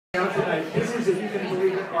Out tonight. This is, if you can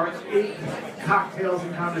believe it, our 8th cocktails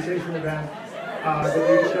and conversation event that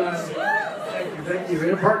we've done. Thank you.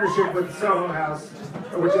 In partnership with Soho House,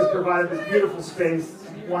 which has provided this beautiful space,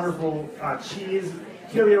 wonderful cheese.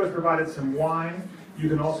 Heleo has provided some wine. You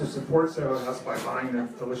can also support Soho House by buying their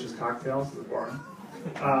delicious cocktails at the bar.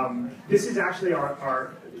 This is actually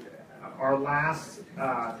our last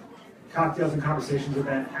cocktails and conversations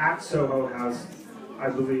event at Soho House, I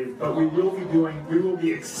believe, but we will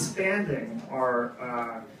be expanding our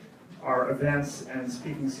events and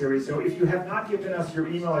speaking series. So if you have not given us your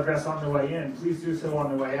email address on the way in, please do so on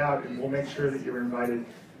the way out, and we'll make sure that you're invited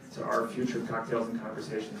to our future cocktails and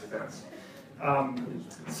conversations events.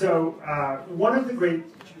 One of the great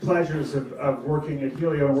pleasures of working at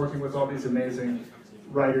Heleo and working with all these amazing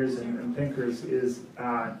writers and thinkers is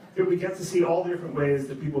that we get to see all the different ways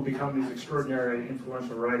that people become these extraordinary,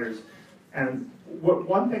 influential writers. And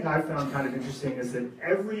one thing I found kind of interesting is that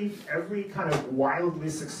every kind of wildly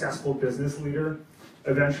successful business leader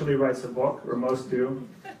eventually writes a book, or most do,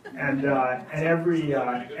 and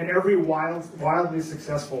every wildly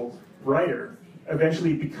successful writer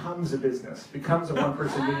eventually becomes a business, becomes a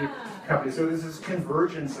one-person media company. So there's this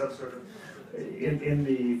convergence of sort of in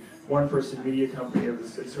the one-person media company of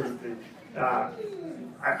this sort of the.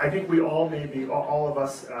 I think we all, maybe all of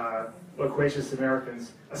us loquacious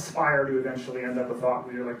Americans, aspire to eventually end up a thought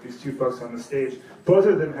leader like these two folks on the stage. Both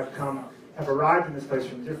of them have arrived in this place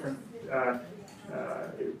from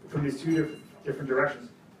these two different directions.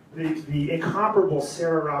 The incomparable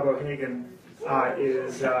Sarah Robb O'Hagan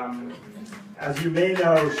is, as you may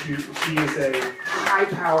know, she is a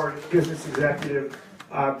high-powered business executive,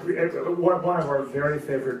 one of our very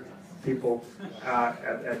favorite people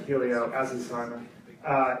at Heleo, as is Simon.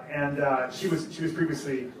 She was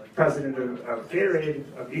previously president of Gatorade,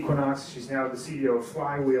 of Equinox. She's now the CEO of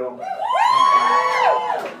Flywheel.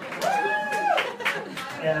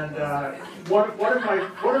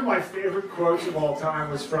 One of my favorite quotes of all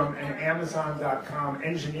time was from an Amazon.com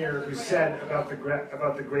engineer who said about the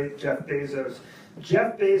great Jeff Bezos.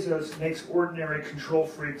 Jeff Bezos makes ordinary control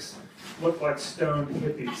freaks look like stoned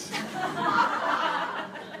hippies.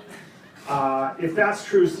 If that's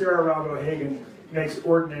true, Sarah Robb O'Hagan makes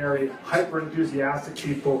ordinary, hyper-enthusiastic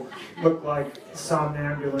people look like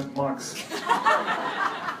somnambulant monks.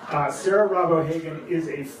 Sarah Robb O'Hagan is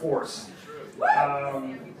a force.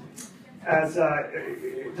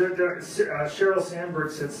 Sheryl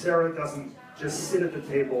Sandberg said, Sarah doesn't just sit at the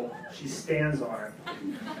table, she stands on it.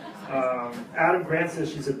 Adam Grant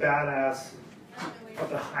says she's a badass of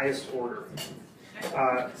the highest order.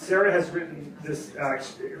 Sarah has written this,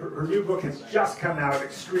 her new book has just come out,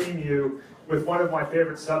 Extreme You, with one of my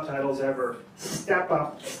favorite subtitles ever, Step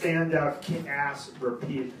Up, Stand Out, Kick Ass,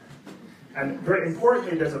 Repeat. And very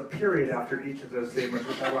importantly, there's a period after each of those statements,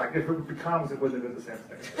 which I like. If it becomes, it wouldn't have been the same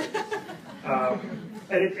thing.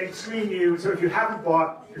 And Extreme You, so if you haven't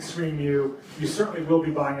bought Extreme You, you certainly will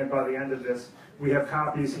be buying it by the end of this. We have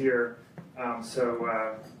copies here,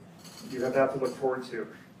 so you have that to look forward to.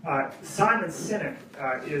 Simon Sinek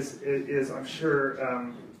is I'm sure,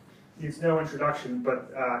 needs no introduction,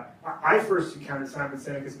 but I first encountered Simon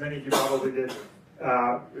Sinek, as many of you probably did,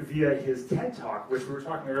 via his TED Talk, which we were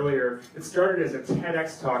talking earlier. It started as a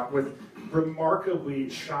TEDx talk with remarkably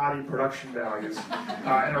shoddy production values,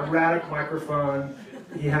 an erratic microphone.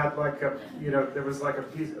 He had like there was like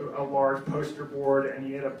a large poster board, and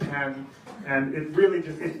he had a pen, and it really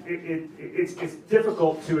just, it's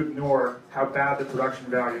difficult to ignore how bad the production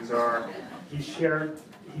values are. He shared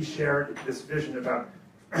this vision about,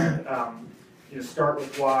 start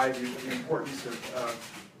with why, the importance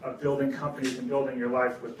of building companies and building your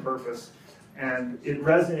life with purpose. And it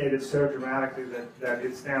resonated so dramatically that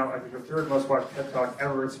it's now, I think, the third most watched TED Talk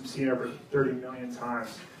ever. It's been seen over 30 million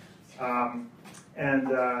times.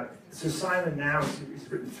 So Simon now, he's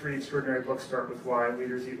written 3 extraordinary books, Start With Why,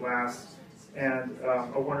 Leaders Eat Last, and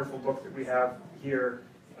a wonderful book that we have here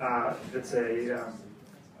that's a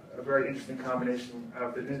very interesting combination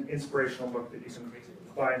of an inspirational book that you can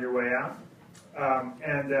buy on your way out.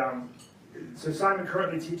 So Simon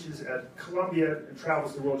currently teaches at Columbia and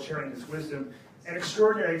travels the world sharing his wisdom. An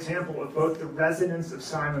extraordinary example of both the resonance of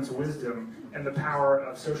Simon's wisdom and the power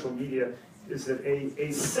of social media is that a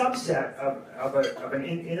subset of an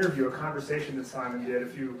interview, a conversation that Simon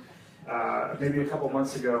did maybe a couple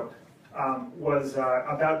months ago, was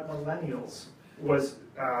about millennials.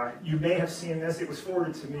 You may have seen this. It was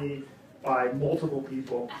forwarded to me by multiple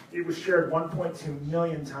people. It was shared 1.2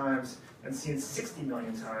 million times and seen 60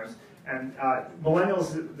 million times. And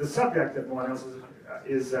millennials, the subject of millennials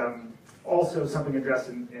is also something addressed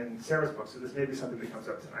in Sarah's book, so this may be something that comes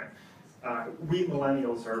up tonight. We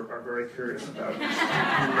millennials are very curious about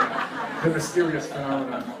the mysterious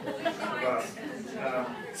phenomenon of us.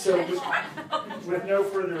 So with no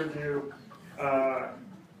further ado,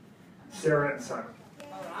 Sarah and Simon.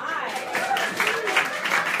 All right.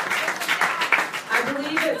 I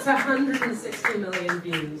believe it's 160 million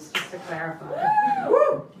views, just to clarify.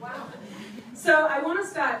 Woo! Wow. So I want to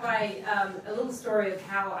start by a little story of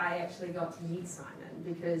how I actually got to meet Simon,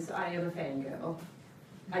 because I am a fangirl.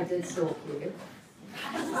 I did stalk you.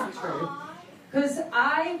 This is true. Because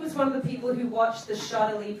I was one of the people who watched the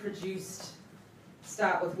shoddily produced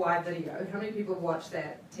Start With Why video. How many people watched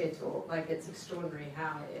that TED Talk? Like, it's extraordinary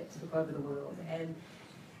how it took over the world. And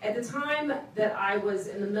at the time that I was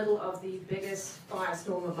in the middle of the biggest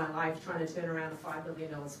firestorm of my life, trying to turn around a $5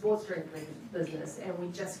 billion sports drink business, and we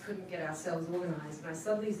just couldn't get ourselves organized. And I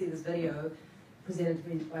suddenly see this video presented to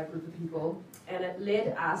me by a group of people, and it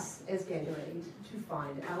led us as Gatorade to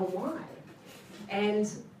find our why.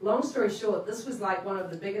 And long story short, this was like one of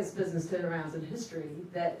the biggest business turnarounds in history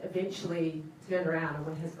that eventually turned around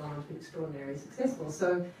and has gone on to be extraordinarily successful.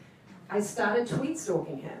 So I started tweet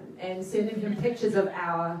stalking him and sending him pictures of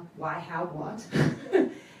our why, how, what,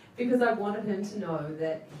 because I wanted him to know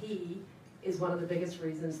that he is one of the biggest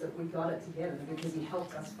reasons that we got it together, because he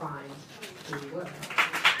helped us find who we were.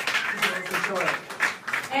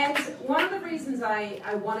 And one of the reasons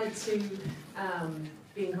I wanted to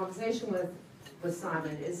be in conversation with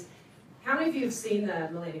Simon is, how many of you have seen the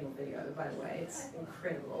Millennial video, by the way? It's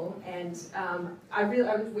incredible. And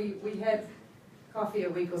we had coffee a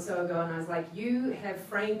week or so ago, and I was like, you have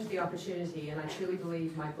framed the opportunity, and I truly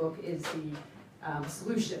believe my book is the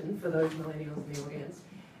solution for those millennials in the audience.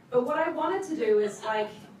 But what I wanted to do is like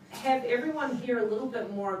have everyone hear a little bit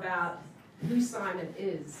more about who Simon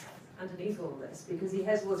is underneath all of this, because he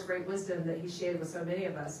has all this great wisdom that he shared with so many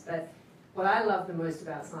of us. But what I love the most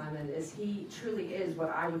about Simon is he truly is what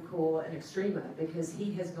I would call an extremer, because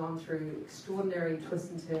he has gone through extraordinary twists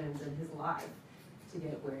and turns in his life to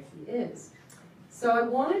get where he is. So I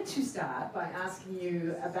wanted to start by asking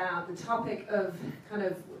you about the topic of kind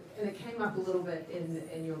of, and it came up a little bit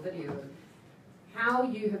in your video, how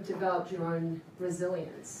you have developed your own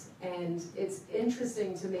resilience. And it's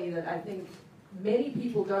interesting to me that I think many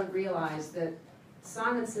people don't realize that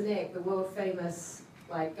Simon Sinek, the world famous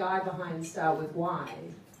guy behind Start With Why,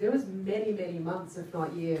 there was many, many months, if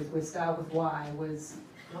not years, where Start With Why was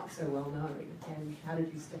not so well known. And how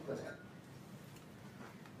did you stick with it?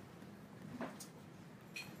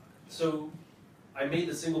 So I made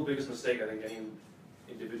the single biggest mistake I think any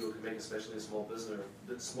individual can make, especially a small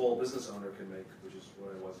business owner can make, which is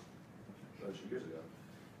what I was a bunch of years ago,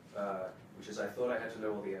 which is I thought I had to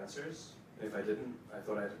know all the answers, and if I didn't, I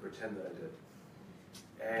thought I had to pretend that I did.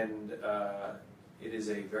 And it is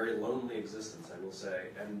a very lonely existence, I will say,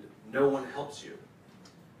 and no one helps you.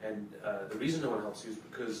 And the reason no one helps you is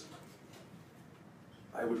because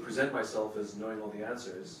I would present myself as knowing all the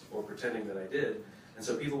answers, or pretending that I did, and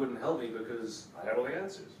so people wouldn't help me because I had all the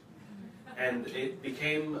answers. And it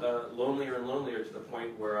became lonelier and lonelier to the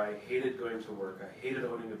point where I hated going to work, I hated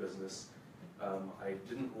owning a business, I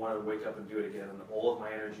didn't want to wake up and do it again, and all of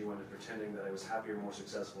my energy went into pretending that I was happier, more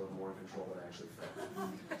successful, and more in control than I actually felt.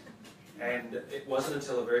 And it wasn't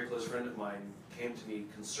until a very close friend of mine came to me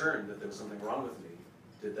concerned that there was something wrong with me,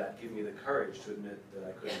 did that give me the courage to admit that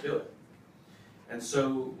I couldn't do it. And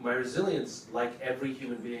so my resilience, like every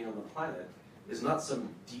human being on the planet, is not some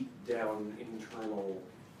deep down internal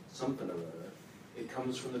something or other. It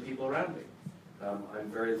comes from the people around me. I'm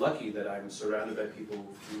very lucky that I'm surrounded by people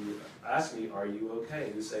who ask me, are you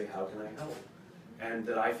okay? Who say, how can I help? And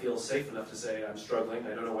that I feel safe enough to say, I'm struggling,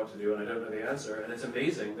 I don't know what to do, and I don't know the answer. And it's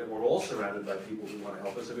amazing that we're all surrounded by people who want to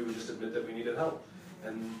help us, if we would just admit that we needed help.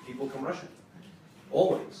 And people come rushing.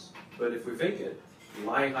 Always. But if we fake it,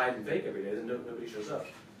 lie, hide, and fake every day, then nobody shows up.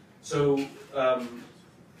 So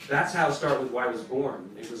that's how Start With Why was born.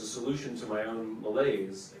 It was a solution to my own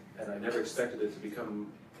malaise, and I never expected it to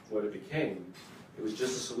become what it became. It was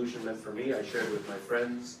just a solution meant for me. I shared it with my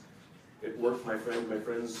friends. It worked for my friends. My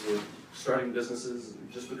friends were starting businesses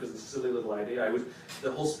just because of this silly little idea.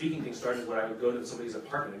 The whole speaking thing started when I would go to somebody's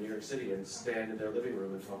apartment in New York City and stand in their living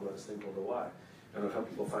room and talk about this thing called the why. And I would help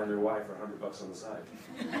people find their why for $100 on the side.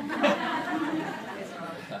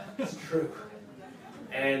 It's true.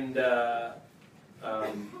 And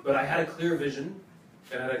but I had a clear vision,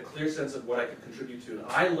 and I had a clear sense of what I could contribute to. And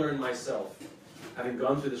I learned myself, having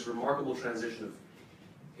gone through this remarkable transition of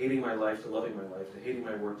hating my life to loving my life, to hating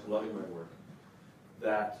my work to loving my work,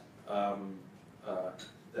 that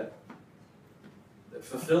that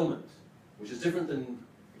fulfillment, which is different than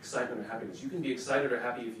excitement or happiness. You can be excited or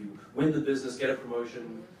happy if you win the business, get a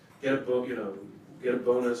promotion, get a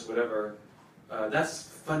bonus, whatever. That's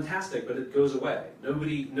fantastic, but it goes away.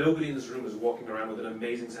 Nobody in this room is walking around with an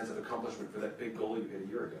amazing sense of accomplishment for that big goal you hit a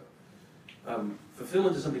year ago.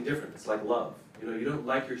 Fulfillment is something different. It's like love. You don't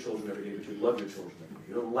like your children every day, but you love your children every day.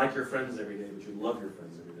 You don't like your friends every day, but you love your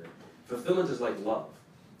friends every day. Fulfillment is like love.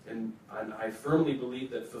 And I firmly believe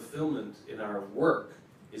that fulfillment in our work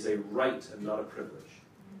is a right and not a privilege.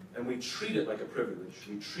 And we treat it like a privilege.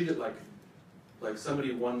 We treat it like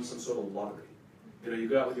somebody won some sort of lottery. You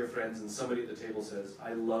go out with your friends and somebody at the table says,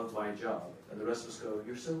 I love my job. And the rest of us go,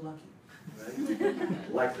 you're so lucky,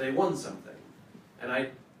 right? Like they won something. And I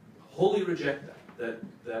wholly reject that.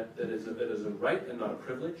 That is a right and not a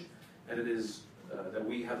privilege. And it is that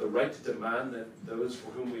we have the right to demand that those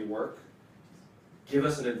for whom we work give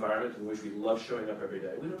us an environment in which we love showing up every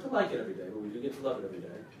day. We don't have to like it every day, but we do get to love it every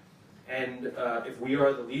day. And if we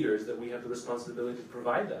are the leaders, that we have the responsibility to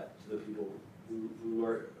provide that to the people who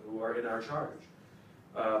are in our charge.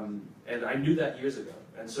 And I knew that years ago.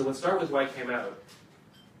 And so when Start With Why came out,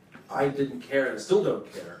 I didn't care, and I still don't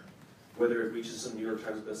care, whether it reaches some New York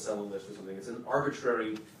Times bestseller list or something. It's an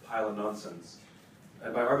arbitrary pile of nonsense.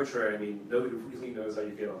 And by arbitrary, I mean nobody really knows how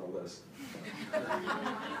you get on the list.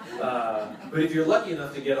 But if you're lucky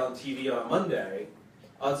enough to get on TV on Monday,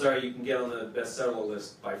 odds are you can get on the bestseller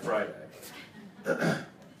list by Friday. It's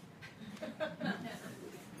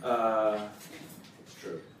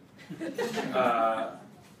true.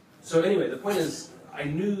 So anyway, the point is, I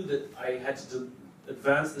knew that I had to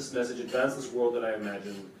advance this message, advance this world that I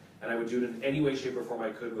imagined, and I would do it in any way, shape, or form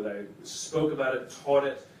I could. Whether I spoke about it, taught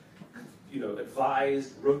it,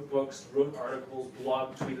 advised, wrote books, wrote articles,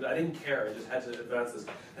 blogged, tweeted. I didn't care. I just had to advance this.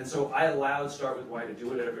 And so I allowed Start With Why to do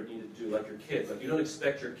whatever it needed to do, like your kids. Like you don't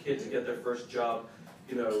expect your kid to get their first job,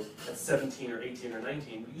 at 17 or 18 or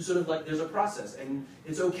 19. You sort of there's a process, and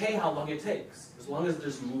it's okay how long it takes, as long as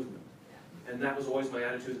there's movement. And that was always my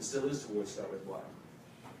attitude, and still is towards Start With Why.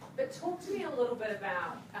 But talk to me a little bit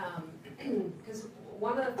about, because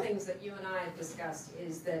one of the things that you and I have discussed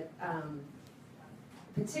is that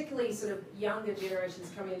particularly sort of younger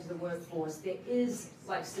generations coming into the workforce, there is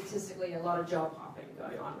statistically a lot of job hopping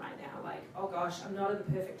going on right now. Like, oh gosh, I'm not in the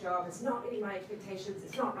perfect job, it's not meeting my expectations,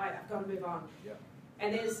 it's not right, I've got to move on. Yeah.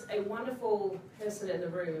 And there's a wonderful person in the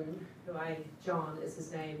room, John is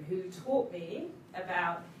his name, who taught me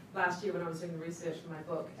about, last year when I was doing the research for my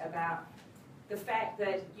book, about the fact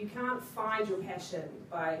that you can't find your passion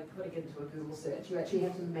by putting it into a Google search. You actually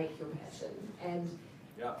have to make your passion. And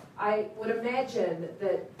yeah. I would imagine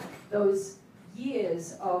that those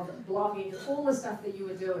years of blogging, all the stuff that you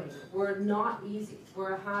were doing, were not easy,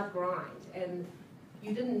 were a hard grind. And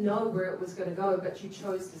you didn't know where it was going to go, but you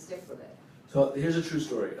chose to stick with it. So here's a true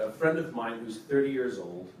story. A friend of mine who's 30 years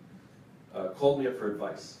old called me up for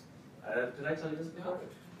advice. Did I tell you this before?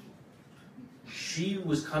 She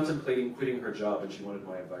was contemplating quitting her job, and she wanted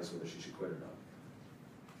my advice whether she should quit or not.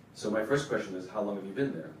 So my first question is, how long have you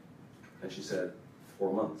been there? And she said,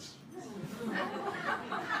 4 months.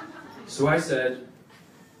 So I said,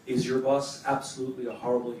 is your boss absolutely a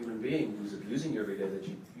horrible human being who's abusing you every day that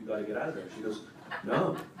you got to get out of there? She goes,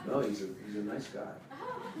 no, he's a nice guy.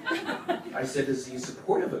 I said, is he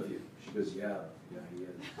supportive of you? She goes, yeah, he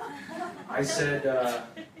is. I said,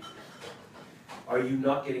 are you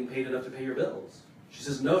not getting paid enough to pay your bills? She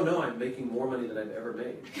says, no, I'm making more money than I've ever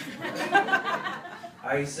made.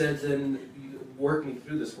 I said, then work me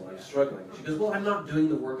through this one, I'm struggling. She goes, well, I'm not doing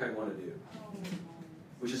the work I want to do.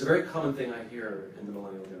 Which is a very common thing I hear in the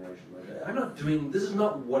millennial generation. Like, this is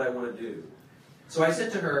not what I want to do. So I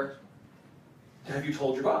said to her, have you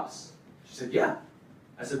told your boss? She said, yeah.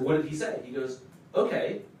 I said, what did he say? He goes,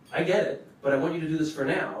 okay, I get it, but I want you to do this for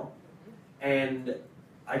now. And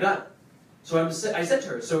I got it. So I said to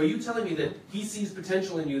her, so are you telling me that he sees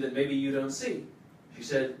potential in you that maybe you don't see? She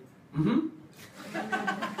said, mm-hmm.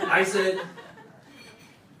 I said,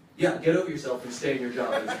 yeah, get over yourself and stay in your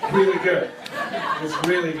job. It's really good. It's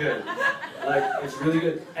really good. It's really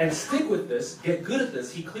good. And stick with this, get good at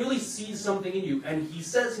this. He clearly sees something in you, and he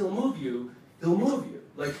says he'll move you.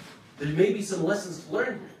 There may be some lessons to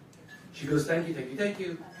learn here. She goes, thank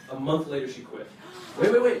you. A month later, she quit.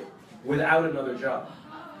 Wait. Without another job.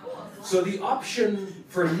 So the option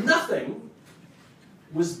for nothing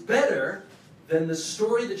was better than the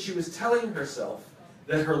story that she was telling herself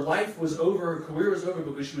that her life was over, her career was over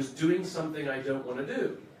because she was doing something I don't want to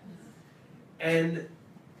do. And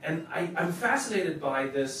I'm fascinated by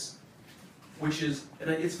this, which is, and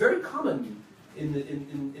it's very common in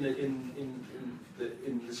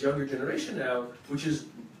this younger generation now, which is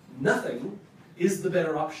nothing is the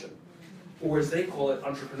better option, or as they call it,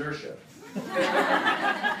 entrepreneurship.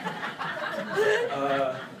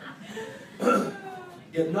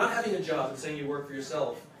 Yet not having a job and saying you work for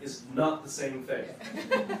yourself is not the same thing.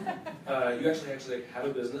 You actually have a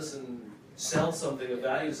business and sell something of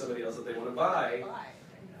value to somebody else that they want to buy,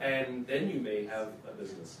 and then you may have a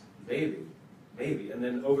business. Maybe. And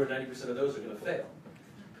then over 90% of those are going to fail,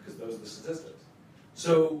 because those are the statistics.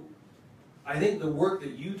 So I think the work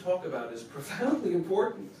that you talk about is profoundly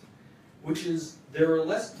important, which is there are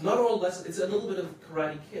not all lessons, it's a little bit of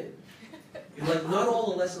Karate Kid. It's like not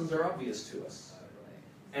all the lessons are obvious to us.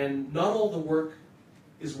 And not all the work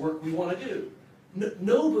is work we want to do.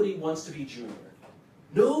 Nobody wants to be junior.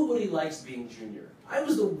 Nobody likes being junior. I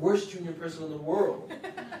was the worst junior person in the world.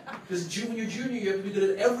 Because when you're junior, you have to be good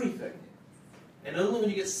at everything. And only when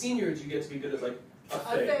you get seniors, you get to be good at like a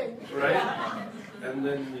thing. Right? Yeah. And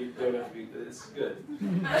then you don't have to be good. It's good.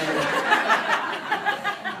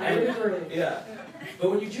 Yeah.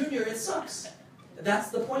 But when you're junior, it sucks. That's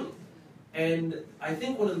the point. And I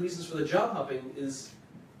think one of the reasons for the job hopping is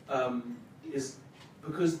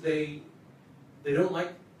because they don't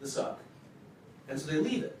like the suck, and so they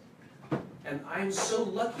leave it. And I'm so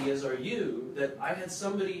lucky, as are you, that I had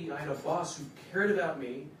a boss who cared about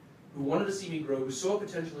me, who wanted to see me grow, who saw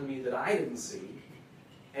potential in me that I didn't see,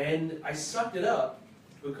 and I sucked it up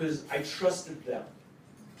because I trusted them.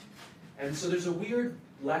 And so there's a weird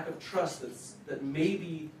lack of trust that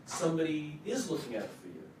maybe somebody is looking at for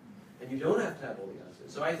you, and you don't have to have all the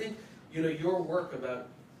answers. So I think your work about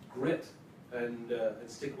grit and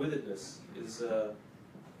stick-with-itness is a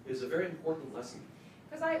very important lesson.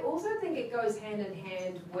 Because I also think it goes hand in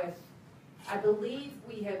hand with, I believe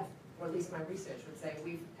we have, or at least my research would say,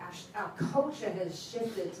 our culture has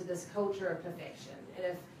shifted to this culture of perfection. And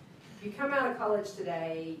if you come out of college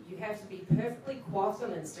today, you have to be perfectly coiffed on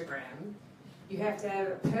Instagram, you have to have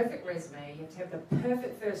a perfect resume, you have to have the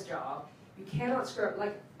perfect first job, you cannot screw up.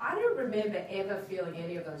 Like, I don't remember ever feeling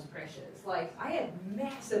any of those pressures. Like, I had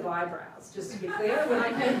massive eyebrows, just to be clear, when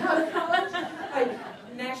I came out of college, like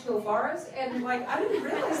National Forest, and like, I didn't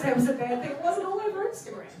realize that was a bad thing. It wasn't all over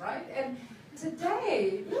Instagram, right? And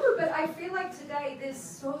today, but I feel like today there's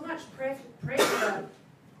so much pressure to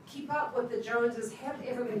keep up with the Joneses, have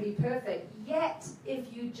ever going to be perfect. Yet,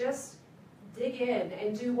 if you just dig in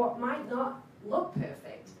and do what might not look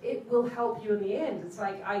perfect, it will help you in the end. It's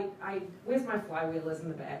like, where's my flywheelers in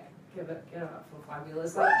the back? Give it up for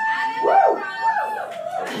flywheelers. Like, woo!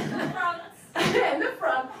 In the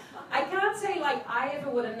front. I can't say like I ever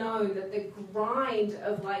would have known that the grind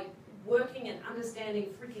of like working and understanding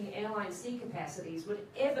freaking airline seat capacities would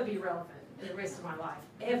ever be relevant in the rest of my life,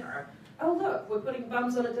 ever. Oh look, we're putting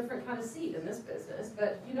bums on a different kind of seat in this business,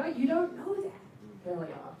 but you don't know that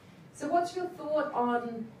early on. So what's your thought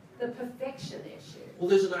on the perfection issue? Well,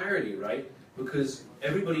 there's an irony, right? Because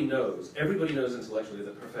everybody knows intellectually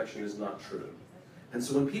that perfection is not true. And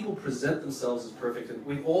so when people present themselves as perfect, and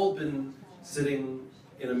we've all been sitting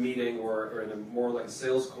in a meeting or in a more like a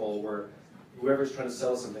sales call where whoever's trying to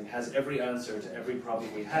sell something has every answer to every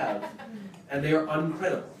problem we have, and they are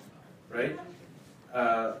uncredible, right?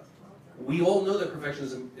 We all know that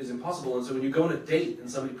perfection is impossible, and so when you go on a date and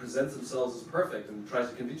somebody presents themselves as perfect and tries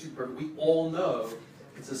to convince you perfect, we all know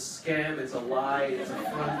it's a scam, it's a lie, it's a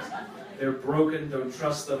front, they're broken, don't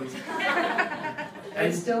trust them.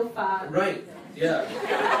 And still fun. Right, yeah.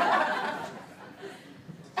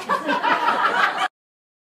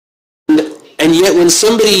 And yet when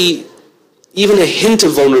somebody, even a hint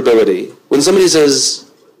of vulnerability, when somebody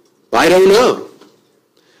says, I don't know,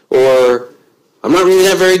 or I'm not really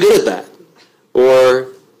that very good at that,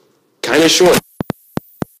 or kind of short,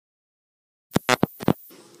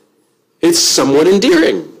 it's somewhat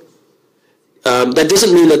endearing. That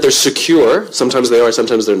doesn't mean that they're secure. Sometimes they are,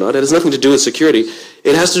 sometimes they're not. It has nothing to do with security.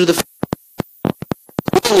 It has to do with the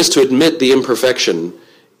willingness to admit the imperfection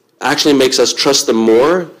actually makes us trust them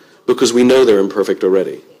more because we know they're imperfect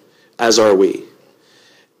already, as are we.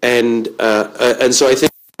 And so I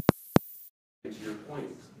think To your point,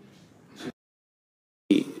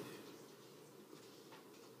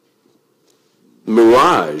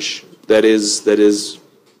 mirage that is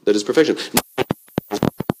perfection.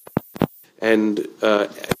 And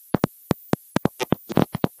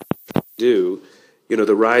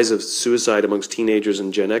the rise of suicide amongst teenagers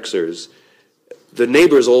and Gen Xers, the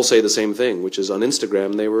neighbors all say the same thing, which is on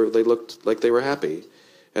Instagram they looked like they were happy.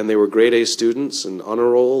 And they were grade A students and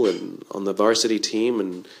honor roll and on the varsity team,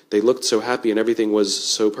 and they looked so happy and everything was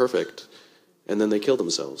so perfect. And then they killed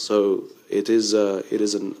themselves. So it is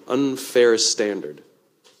an unfair standard.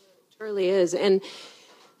 It really is. And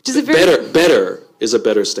which is a very better is a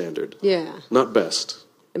better standard. Yeah. Not best.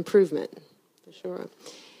 Improvement, for sure.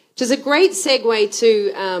 Which is a great segue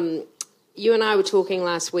to you and I were talking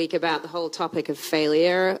last week about the whole topic of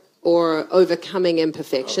failure or overcoming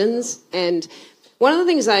imperfections. And one of the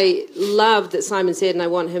things I love that Simon said, and I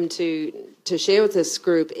want him to share with this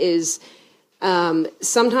group, is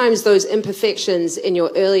sometimes those imperfections in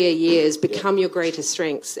your earlier years become your greatest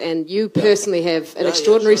strengths. And you personally have an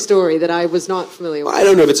extraordinary story that I was not familiar with. I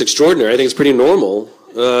don't know if it's extraordinary. I think it's pretty normal.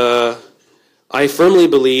 I firmly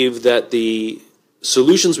believe that the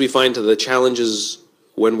solutions we find to the challenges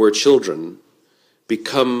when we're children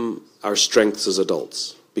become our strengths as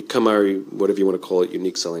adults, become our, whatever you want to call it,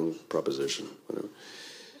 unique selling proposition. Whatever.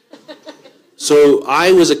 So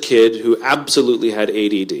I was a kid who absolutely had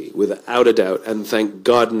ADD, without a doubt, and thank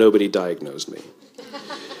God nobody diagnosed me.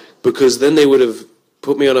 Because then they would have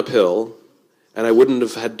put me on a pill, and I wouldn't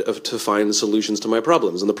have had to find solutions to my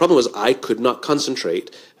problems. And the problem was I could not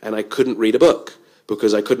concentrate, and I couldn't read a book,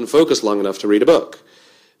 because I couldn't focus long enough to read a book.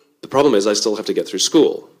 The problem is I still have to get through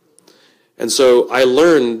school. And so I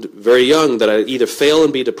learned very young that I either fail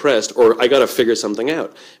and be depressed or I got to figure something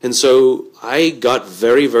out. And so I got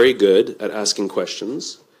very, very good at asking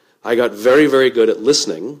questions. I got very, very good at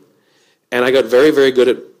listening. And I got very, very good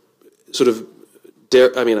at sort of,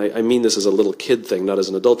 I mean this as a little kid thing, not as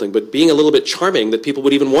an adult thing, but being a little bit charming that people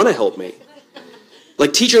would even want to help me.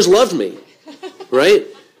 Like teachers loved me, right?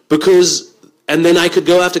 Because... And then I could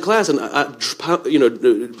go after class and,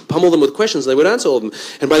 pummel them with questions, and they would answer all of them.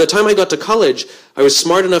 And by the time I got to college, I was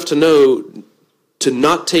smart enough to know to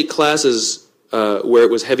not take classes where it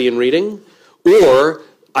was heavy in reading, or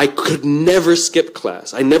I could never skip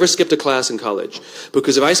class. I never skipped a class in college,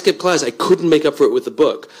 because if I skipped class, I couldn't make up for it with the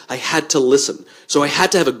book. I had to listen. So I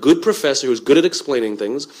had to have a good professor who was good at explaining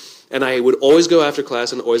things, and I would always go after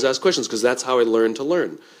class and always ask questions, because that's how I learned to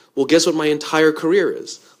learn. Well, guess what my entire career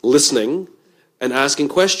is? Listening and asking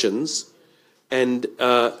questions, and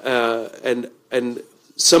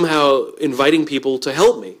somehow inviting people to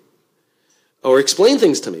help me or explain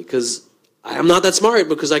things to me, because I'm not that smart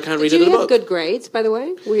because I can't read it in a book. Did you have good grades, by the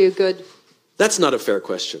way? Were you good? That's not a fair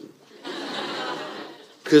question.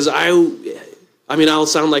 Because I'll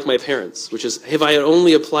sound like my parents, which is, if I had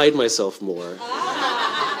only applied myself more.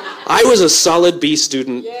 I was a solid B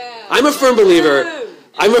student. Yeah. I'm a firm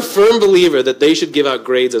believer that they should give out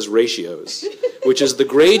grades as ratios, which is the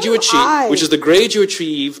grade you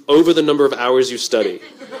achieve, over the number of hours you study.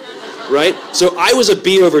 Right? So I was a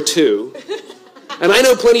B over 2, and I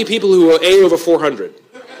know plenty of people who are A over 400.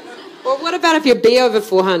 Well, what about if you're B over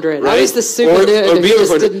 400? Right? I was the super nerd who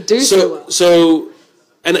just didn't do so well. So,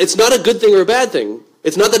 and it's not a good thing or a bad thing.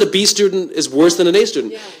 It's not that a B student is worse than an A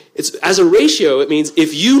student. Yeah. It's, as a ratio, it means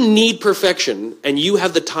if you need perfection and you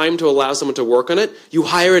have the time to allow someone to work on it, you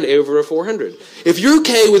hire an A over a 400. If you're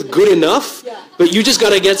okay with good enough, but you just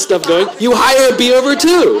got to get stuff going, you hire a B over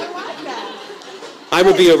 2. I'm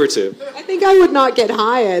a B over 2. I think I would not get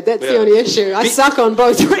hired. That's the only issue. I suck on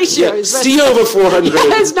both ratios. Yeah, C over 400.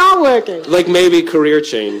 It's not working. Like maybe career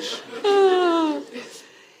change.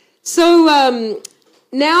 So,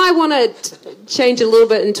 now I want to change a little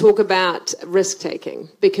bit and talk about risk-taking,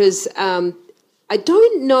 because I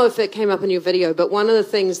don't know if it came up in your video, but one of the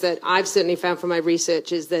things that I've certainly found from my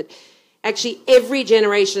research is that actually every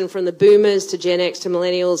generation, from the boomers to Gen X to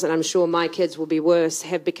millennials, and I'm sure my kids will be worse,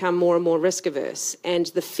 have become more and more risk-averse. And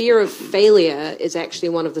the fear of failure is actually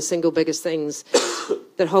one of the single biggest things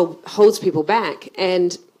that holds people back.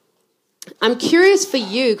 And I'm curious for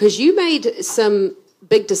you, because you made some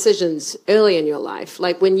big decisions early in your life,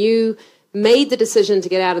 like when you made the decision to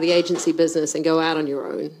get out of the agency business and go out on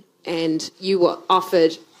your own, and you were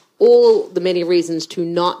offered all the many reasons to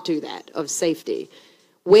not do that of safety.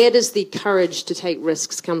 Where does the courage to take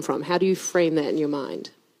risks come from? How do you frame that in your mind?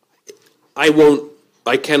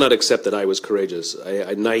 I cannot accept that I was courageous.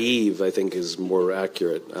 Naive, I think, is more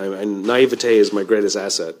accurate. Naivete is my greatest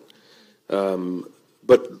asset.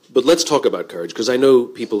 But let's talk about courage, because I know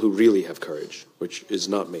people who really have courage, which is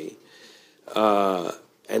not me.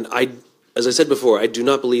 And as I said before, I do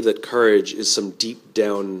not believe that courage is some deep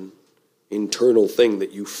down internal thing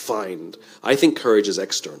that you find. I think courage is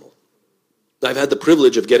external. I've had the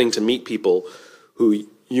privilege of getting to meet people who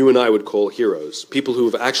you and I would call heroes, people who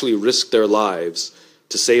have actually risked their lives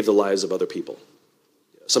to save the lives of other people.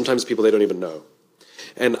 Sometimes people they don't even know.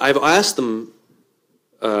 And I've asked them,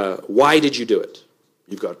 why did you do it?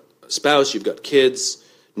 You've got a spouse, you've got kids,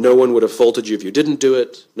 no one would have faulted you if you didn't do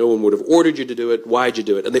it, no one would have ordered you to do it, why'd you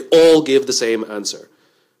do it? And they all give the same answer,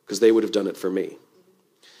 because they would have done it for me.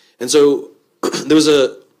 And so there's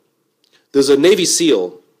a Navy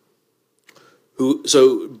SEAL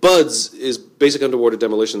so BUDS is basic underwater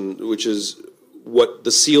demolition, which is what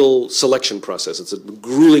the SEAL selection process. It's a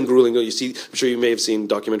grueling. You see, I'm sure you may have seen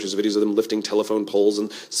documentaries, videos of them lifting telephone poles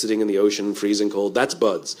and sitting in the ocean, freezing cold. That's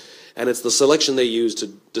BUD/S, and it's the selection they use to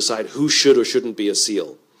decide who should or shouldn't be a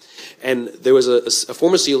SEAL. And there was a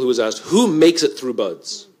former SEAL who was asked, "Who makes it through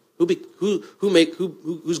BUD/S?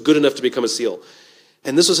 Who's good enough to become a SEAL?"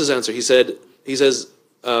 And this was his answer. He says,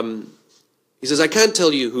 "I can't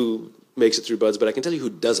tell you who makes it through BUD/S, but I can tell you who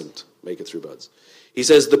doesn't make it through BUD/S." He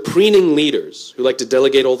says the preening leaders who like to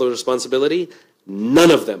delegate all the responsibility, none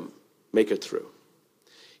of them make it through.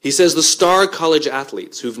 He says the star college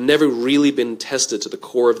athletes who've never really been tested to the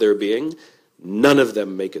core of their being, none of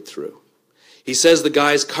them make it through. He says the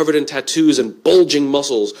guys covered in tattoos and bulging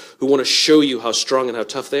muscles who want to show you how strong and how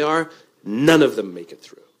tough they are, none of them make it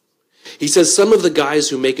through. He says some of the guys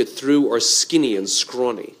who make it through are skinny and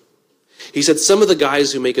scrawny. He said some of the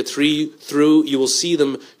guys who make it through, you will see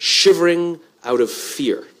them shivering out of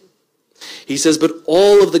fear. He says, but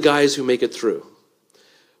all of the guys who make it through,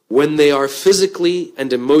 when they are physically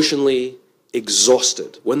and emotionally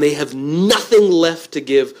exhausted, when they have nothing left to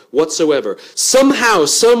give whatsoever, somehow,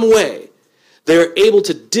 some way, they are able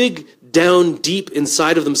to dig down deep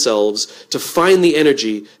inside of themselves to find the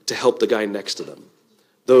energy to help the guy next to them.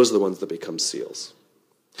 Those are the ones that become SEALs.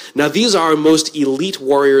 Now, these are our most elite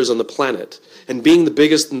warriors on the planet, and being the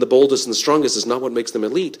biggest and the boldest and the strongest is not what makes them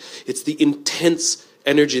elite. It's the intense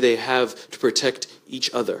energy they have to protect each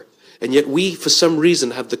other. And yet we, for some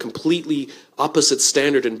reason, have the completely opposite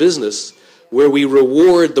standard in business, where we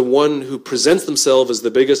reward the one who presents themselves as the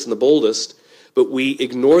biggest and the boldest, but we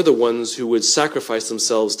ignore the ones who would sacrifice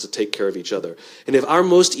themselves to take care of each other. And if our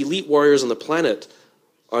most elite warriors on the planet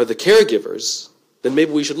are the caregivers, then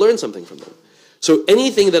maybe we should learn something from them. So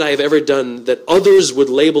anything that I have ever done that others would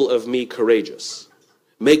label of me courageous,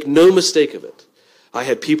 make no mistake of it. I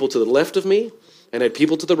had people to the left of me, and I had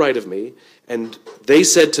people to the right of me, and they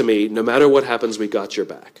said to me, no matter what happens, we got your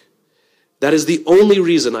back. That is the only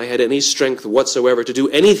reason I had any strength whatsoever to do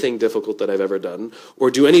anything difficult that I've ever done, or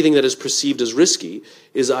do anything that is perceived as risky,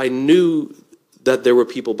 is I knew that there were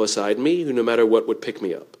people beside me who no matter what would pick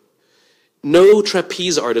me up. No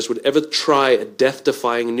trapeze artist would ever try a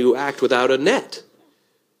death-defying new act without a net.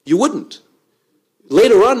 You wouldn't.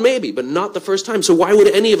 Later on, maybe, but not the first time. So why would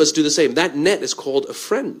any of us do the same? That net is called a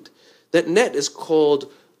friend. That net is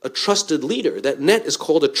called a trusted leader. That net is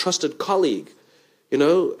called a trusted colleague. You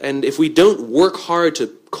know, and if we don't work hard to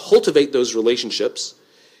cultivate those relationships,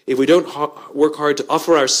 if we don't work hard to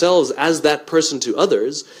offer ourselves as that person to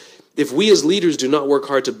others, if we as leaders do not work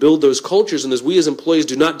hard to build those cultures, and as we as employees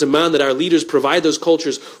do not demand that our leaders provide those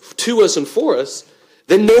cultures to us and for us,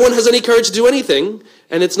 then no one has any courage to do anything,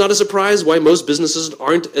 and it's not a surprise why most businesses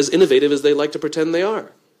aren't as innovative as they like to pretend they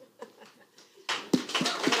are.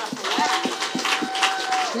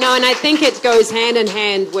 No, and I think it goes hand in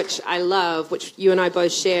hand, which I love, which you and I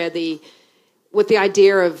both share, with the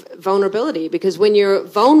idea of vulnerability. Because when you're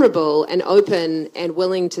vulnerable and open and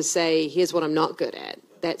willing to say, here's what I'm not good at,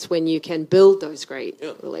 that's when you can build those great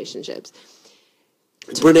relationships.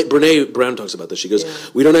 Brene Brown talks about this. She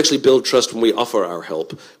goes, we don't actually build trust when we offer our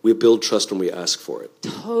help. We build trust when we ask for it.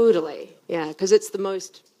 Totally. Yeah, because it's the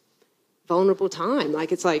most vulnerable time.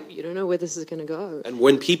 Like, it's like, you don't know where this is going to go. And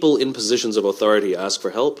when people in positions of authority ask for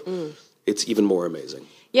help, it's even more amazing.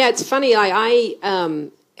 Yeah, it's funny. I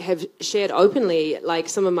have shared openly, like,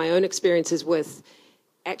 some of my own experiences with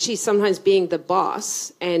actually sometimes being the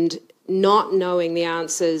boss and not knowing the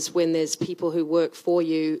answers when there's people who work for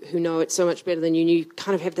you who know it so much better than you. And you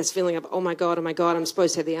kind of have this feeling of, oh my God, I'm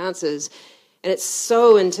supposed to have the answers. And it's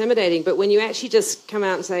so intimidating. But when you actually just come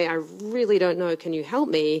out and say, I really don't know, can you help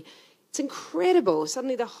me? It's incredible.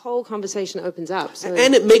 Suddenly the whole conversation opens up. So,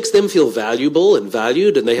 and it makes them feel valuable and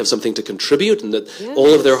valued, and they have something to contribute, and that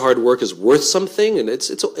all of their hard work is worth something, and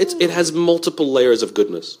it has multiple layers of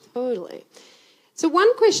goodness. Totally. So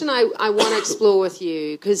one question I want to explore with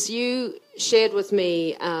you, because you shared with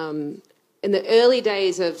me in the early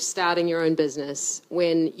days of starting your own business,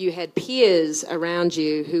 when you had peers around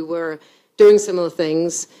you who were doing similar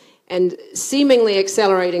things and seemingly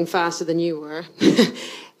accelerating faster than you were,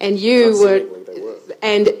 and you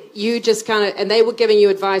just kind of, and they were giving you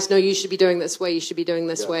advice, no, you should be doing this way, you should be doing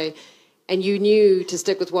this way, and you knew to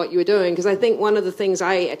stick with what you were doing. Because I think one of the things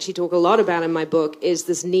I actually talk a lot about in my book is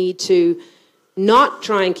this need to not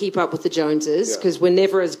try and keep up with the Joneses, because we're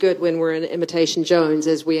never as good when we're an imitation Jones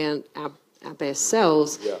as we are our best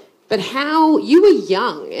selves. Yeah. But how, you were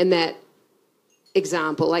young in that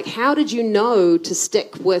example, like how did you know to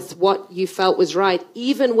stick with what you felt was right,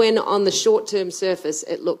 even when on the short-term surface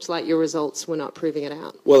it looked like your results were not proving it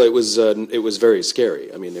out? Well, it was very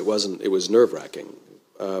scary. I mean, it was nerve-wracking.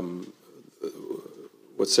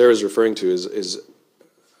 what Sarah's referring to is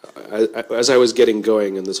as I was getting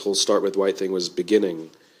going and this whole start with white thing was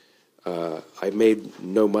beginning, I made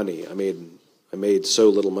no money. I made so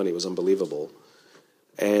little money, it was unbelievable.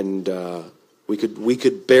 And we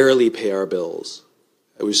could barely pay our bills.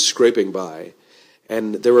 I was scraping by.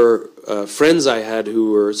 And there were friends I had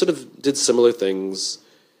who were sort of did similar things,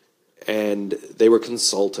 and they were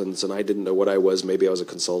consultants, and I didn't know what I was. Maybe I was a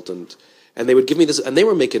consultant. And they would give me this, and they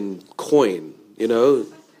were making coin, you know,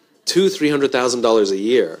 $200,000-$300,000 a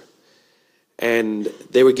year. And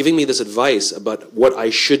they were giving me this advice about what I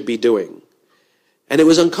should be doing. And it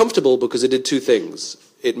was uncomfortable because it did two things.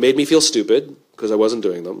 It made me feel stupid because I wasn't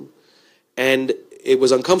doing them. And it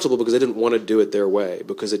was uncomfortable because I didn't want to do it their way,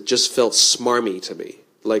 because it just felt smarmy to me.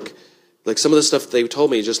 Like some of the stuff they told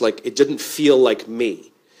me, just like, it didn't feel like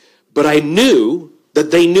me. But I knew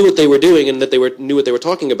that they knew what they were doing and that they knew what they were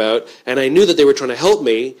talking about, and I knew that they were trying to help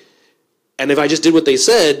me, and if I just did what they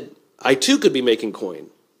said, I too could be making coin,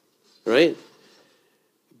 right?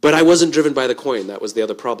 But I wasn't driven by the coin. That was the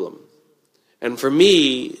other problem. And for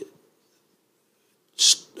me,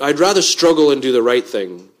 I'd rather struggle and do the right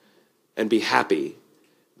thing and be happy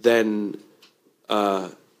than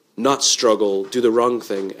not struggle, do the wrong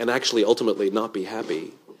thing, and actually ultimately not be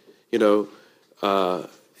happy, you know.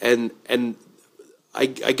 And I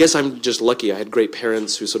guess I'm just lucky. I had great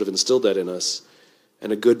parents who sort of instilled that in us,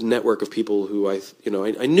 and a good network of people who I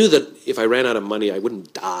knew that if I ran out of money, I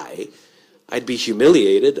wouldn't die. I'd be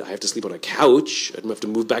humiliated. I have to sleep on a couch. I'd have to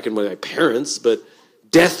move back in with my parents, but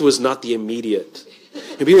death was not the immediate.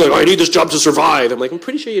 And people are like, oh, I need this job to survive. I'm like, I'm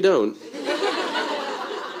pretty sure you don't.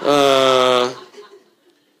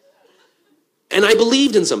 And I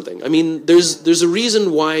believed in something. I mean, there's a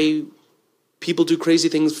reason why people do crazy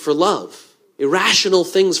things for love, irrational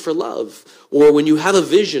things for love. Or when you have a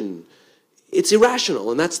vision, it's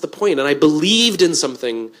irrational, and that's the point. And I believed in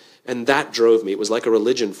something, and that drove me. It was like a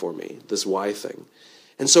religion for me, this why thing.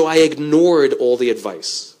 And so I ignored all the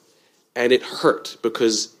advice. And it hurt,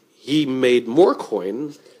 because he made more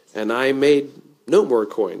coin, and I made no more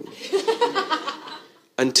coin.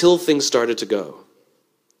 Until things started to go.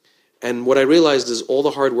 And what I realized is all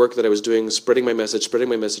the hard work that I was doing, spreading my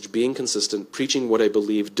message, being consistent, preaching what I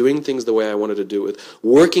believed, doing things the way I wanted to do it,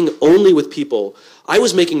 working only with people. I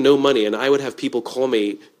was making no money, and I would have people call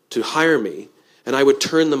me to hire me, and I would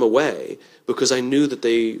turn them away because I knew that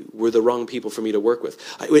they were the wrong people for me to work with.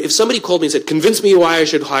 If somebody called me and said, convince me why I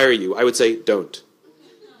should hire you, I would say, don't.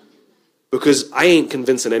 Because I ain't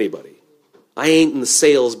convincing anybody. I ain't in the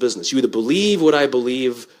sales business. You either believe what I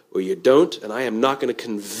believe or you don't, and I am not going to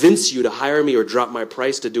convince you to hire me or drop my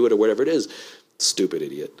price to do it or whatever it is. Stupid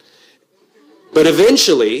idiot. But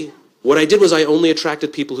eventually, what I did was I only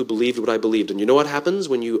attracted people who believed what I believed. And you know what happens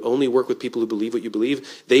when you only work with people who believe what you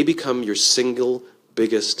believe? They become your single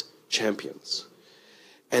biggest champions.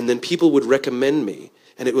 And then people would recommend me.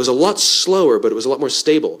 And it was a lot slower, but it was a lot more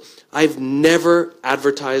stable. I've never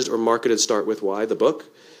advertised or marketed Start With Why, the book.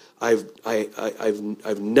 I've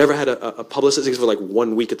never had a publicist, except for like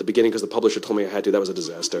 1 week at the beginning because the publisher told me I had to. That was a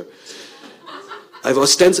disaster.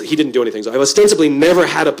 He didn't do anything. So I've ostensibly never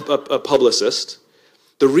had a publicist.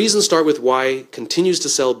 The reason Start With Why continues to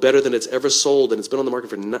sell better than it's ever sold, and it's been on the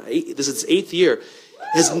market for this is its 8th year,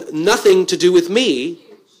 has nothing to do with me.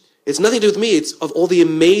 It's nothing to do with me. It's of all the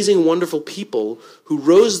amazing, wonderful people who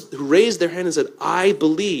raised their hand and said, I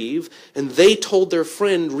believe, and they told their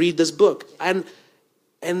friend, read this book.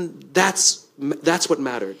 And that's what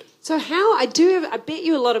mattered. So I bet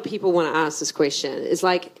you a lot of people want to ask this question. It's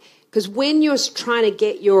like, because when you're trying to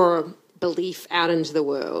get your belief out into the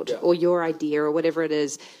world, or your idea or whatever it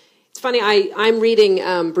is, it's funny, I'm reading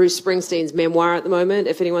Bruce Springsteen's memoir at the moment.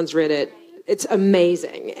 If anyone's read it, it's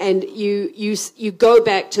amazing. And you go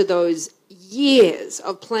back to those years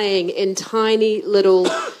of playing in tiny little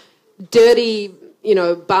dirty,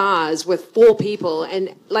 bars with 4 people,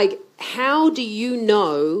 and like, how do you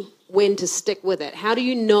know when to stick with it? How do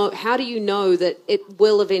you know that it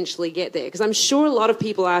will eventually get there? Because I'm sure a lot of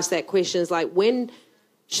people ask that question, is like, when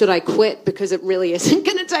should I quit because it really isn't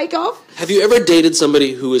going to take off? Have you ever dated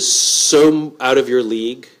somebody who is so out of your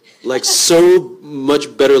league, like so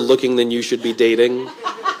much better looking than you should be dating,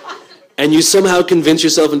 and you somehow convince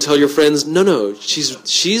yourself and tell your friends, no,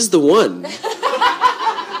 she's the one.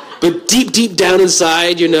 But deep down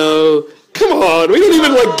inside, come on, we don't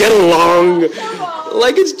even get along.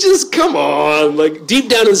 Like, it's just, come on. Like, deep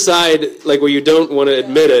down inside, like, where you don't want to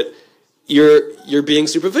admit it, you're being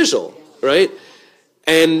superficial, right?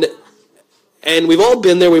 And we've all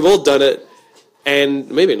been there, we've all done it, and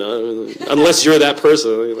maybe not, unless you're that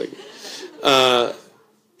person. Like,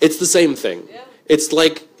 it's the same thing. It's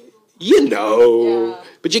like,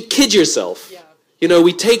 But you kid yourself. Yeah. You know,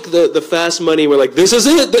 we take the fast money, we're like, this is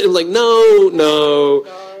it. But like, no.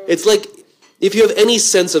 It's like, if you have any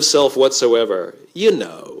sense of self whatsoever, you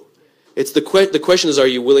know. It's the question is, are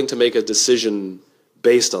you willing to make a decision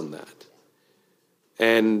based on that?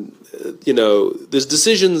 And, you know, there's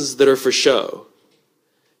decisions that are for show.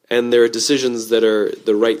 And there are decisions that are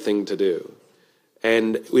the right thing to do.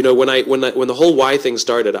 And, you know, when the whole why thing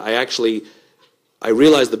started, I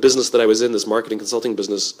realized the business that I was in, this marketing consulting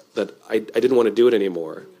business, that I didn't want to do it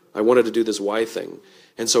anymore. I wanted to do this why thing.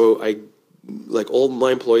 And so all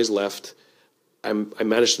my employees left. I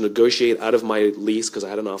managed to negotiate out of my lease because I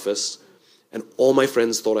had an office. And all my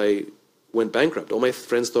friends thought I went bankrupt. All my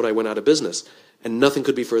friends thought I went out of business. And nothing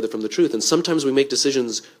could be further from the truth. And sometimes we make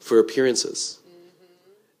decisions for appearances.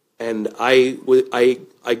 And I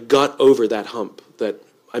got over that hump, that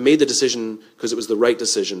I made the decision because it was the right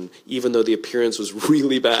decision, even though the appearance was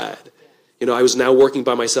really bad. You know, I was now working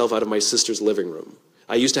by myself out of my sister's living room.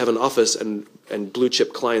 I used to have an office and blue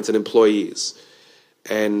chip clients and employees.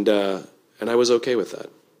 And I was okay with that.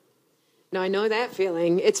 No, I know that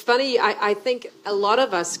feeling. It's funny, I think a lot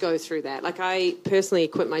of us go through that. Like, I personally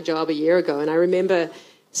quit my job a year ago, and I remember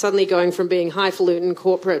suddenly going from being highfalutin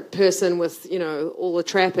corporate person with, you know, all the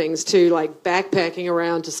trappings to, like, backpacking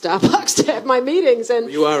around to Starbucks to have my meetings. And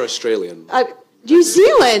you are Australian. New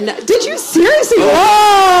Zealand? Did you seriously? Whoa!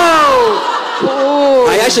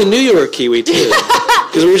 I actually knew you were a Kiwi, too.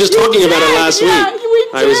 Because we were just talking about it last week.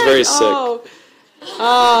 I was very sick.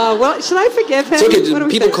 Well, should I forgive him? It's okay.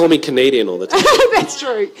 People call me Canadian all the time. That's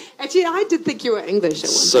true. Actually, I did think you were English at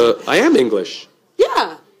one point. I am English.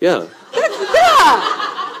 Yeah. Yeah.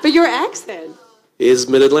 But your accent is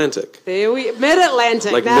Mid-Atlantic.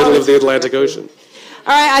 Mid-Atlantic. Like middle of the Atlantic Ocean. All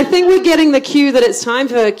right, I think we're getting the cue that it's time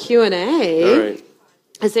for Q&A. All right.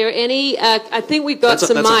 Is there any? I think we've got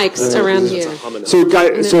some mics around here. So,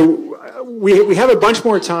 guys, we have a bunch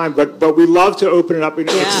more time, but we love to open it up and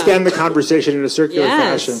extend the conversation in a circular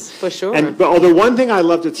fashion. Yes, for sure. But although one thing I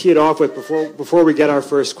love to tee it off with before we get our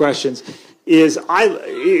first questions is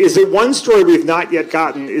that one story we've not yet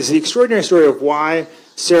gotten is the extraordinary story of why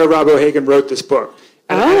Sarah Robb O'Hagan wrote this book.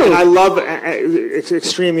 And I love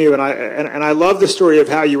Extreme You, and I love the story of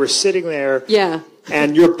how you were sitting there. Yeah.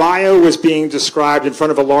 And your bio was being described in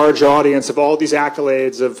front of a large audience of all these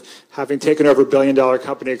accolades of having taken over a billion-dollar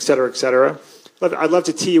company, et cetera, et cetera. I'd love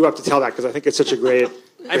to tee you up to tell that because I think it's such a great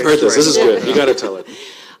I've heard this. This is good. You got to tell it.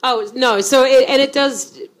 Oh, no. So, it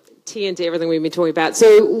does tee into everything we've been talking about.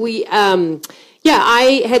 So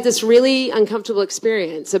I had this really uncomfortable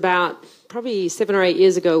experience about probably 7 or 8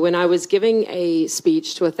 years ago when I was giving a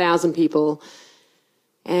speech to 1,000 people.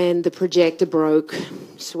 And the projector broke,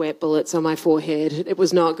 sweat bullets on my forehead. It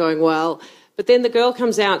was not going well. But then the girl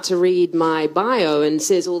comes out to read my bio and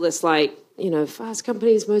says all this, like, you know, Fast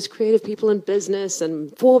Company's most creative people in business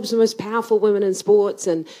and Forbes' the most powerful women in sports.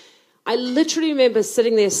 And I literally remember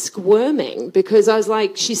sitting there squirming because I was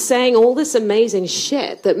like, she's saying all this amazing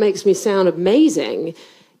shit that makes me sound amazing.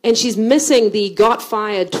 And she's missing the got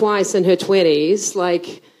fired twice in her 20s,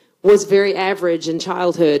 like, was very average in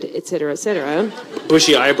childhood, et cetera, et cetera.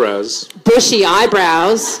 Bushy eyebrows.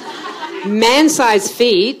 Man-sized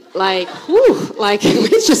feet, like, whew, like,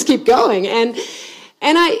 let's just keep going. And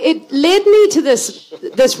it led me to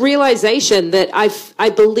this realization that I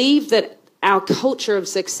believe that our culture of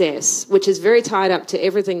success, which is very tied up to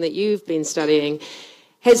everything that you've been studying,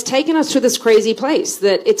 has taken us to this crazy place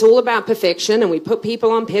that it's all about perfection and we put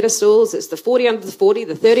people on pedestals. It's the 40 under the 40,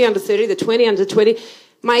 the 30 under 30, the 20 under 20.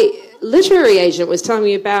 My literary agent was telling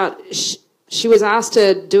me about she was asked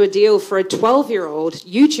to do a deal for a 12-year-old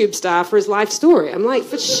YouTube star for his life story. I'm like,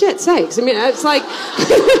 for shit's sakes. I mean, it's like...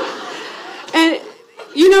 and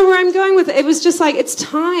you know where I'm going with it? It was just like, it's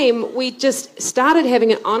time we just started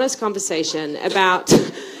having an honest conversation about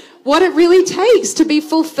what it really takes to be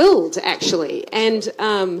fulfilled, actually. And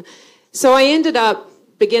so I ended up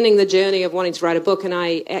beginning the journey of wanting to write a book, and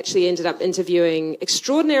I actually ended up interviewing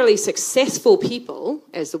extraordinarily successful people,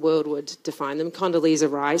 as the world would define them. Condoleezza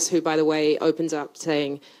Rice, who, by the way, opens up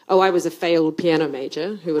saying, oh, I was a failed piano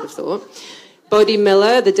major, who would have thought? Bodie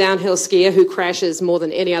Miller, the downhill skier who crashes more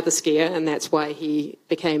than any other skier, and that's why he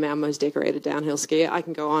became our most decorated downhill skier. I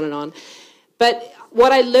can go on and on. But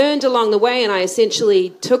what I learned along the way, and I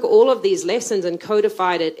essentially took all of these lessons and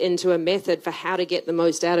codified it into a method for how to get the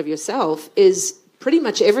most out of yourself, is pretty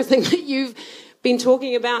much everything that you've been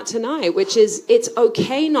talking about tonight, which is it's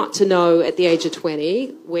okay not to know at the age of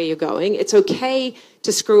 20 where you're going. It's okay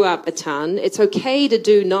to screw up a ton. It's okay to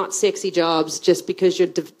do not sexy jobs just because you're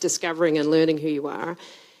discovering and learning who you are.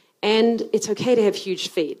 And it's okay to have huge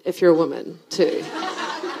feet if you're a woman, too,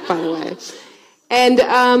 by the way.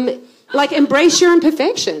 And like embrace your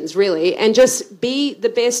imperfections, really, and just be the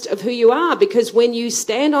best of who you are, because when you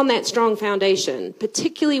stand on that strong foundation,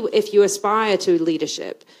 particularly if you aspire to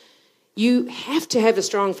leadership, you have to have a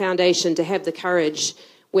strong foundation to have the courage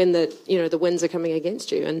when the winds are coming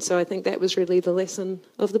against you. And so I think that was really the lesson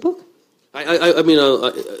of the book. I mean,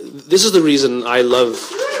 this is the reason I love.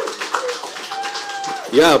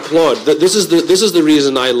 Yeah, applaud. This is the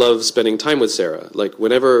reason I love spending time with Sarah. Like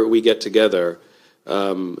whenever we get together,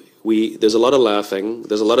 there's a lot of laughing,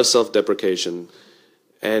 there's a lot of self-deprecation,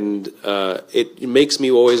 and it makes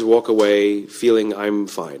me always walk away feeling I'm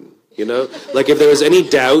fine. You know, like if there was any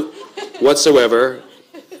doubt whatsoever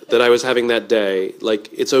that I was having that day, like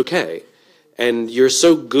it's okay. And you're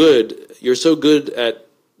so good at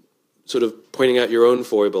sort of pointing out your own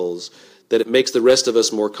foibles that it makes the rest of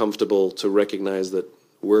us more comfortable to recognize that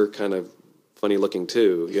we're kind of funny looking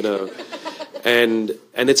too, you know. And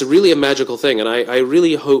it's really a magical thing. And I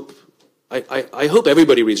really hope, I hope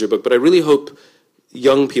everybody reads your book, but I really hope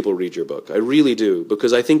young people read your book. I really do,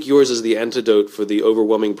 because I think yours is the antidote for the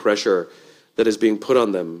overwhelming pressure that is being put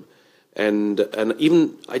on them. And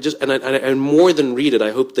even and more than read it,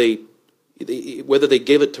 I hope they whether they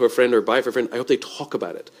give it to a friend or buy it for a friend, I hope they talk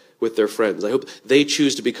about it with their friends. I hope they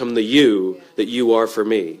choose to become the you that you are for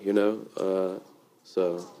me, you know?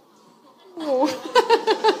 So.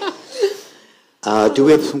 Do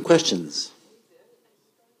we have some questions?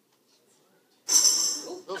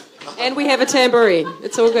 And we have a tambourine.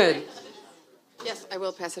 It's all good. Yes, I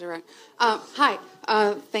will pass it around. Hi.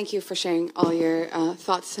 Thank you for sharing all your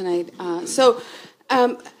thoughts tonight.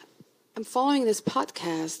 I'm following this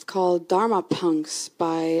podcast called Dharma Punks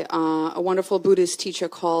by a wonderful Buddhist teacher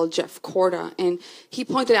called Jeff Korda. And he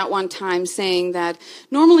pointed out one time saying that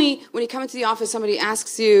normally when you come into the office, somebody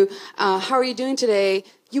asks you, how are you doing today?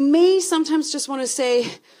 You may sometimes just want to say,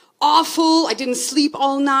 awful, I didn't sleep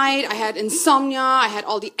all night, I had insomnia, I had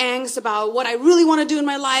all the angst about what I really want to do in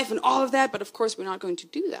my life and all of that. But of course, we're not going to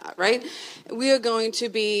do that, right? We are going to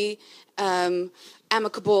be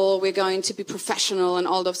amicable, we're going to be professional and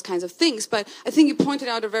all those kinds of things. But I think you pointed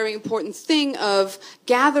out a very important thing of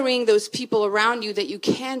gathering those people around you that you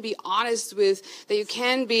can be honest with, that you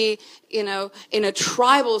can be, you know, in a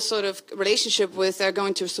tribal sort of relationship with, that are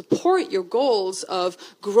going to support your goals of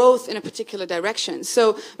growth in a particular direction.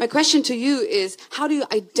 So my question to you is, how do you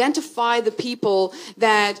identify the people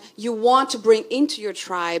that you want to bring into your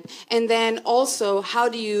tribe? And then also, how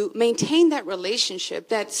do you maintain that relationship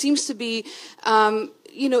that seems to be,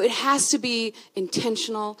 you know, it has to be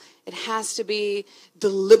intentional, it has to be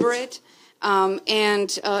deliberate,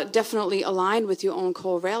 and definitely aligned with your own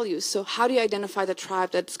core values. So how do you identify the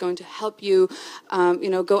tribe that's going to help you, you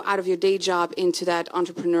know, go out of your day job into that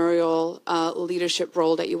entrepreneurial leadership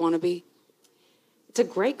role that you want to be? It's a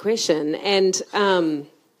great question. And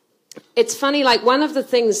it's funny, like one of the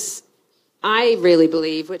things I really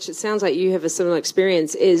believe, which it sounds like you have a similar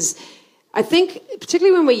experience, is I think,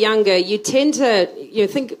 particularly when we're younger, you tend to, you know,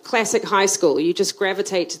 think classic high school. You just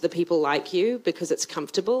gravitate to the people like you because it's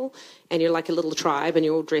comfortable and you're like a little tribe and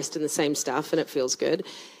you're all dressed in the same stuff and it feels good.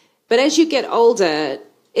 But as you get older,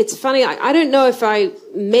 it's funny. I don't know if I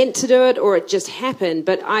meant to do it or it just happened,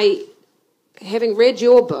 but having read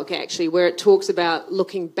your book, actually, where it talks about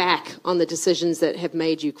looking back on the decisions that have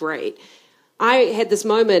made you great, I had this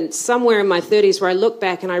moment somewhere in my 30s where I look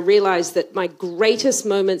back and I realized that my greatest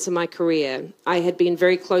moments in my career, I had been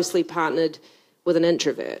very closely partnered with an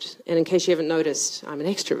introvert. And in case you haven't noticed, I'm an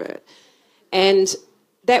extrovert. And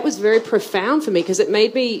that was very profound for me because it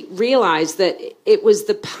made me realize that it was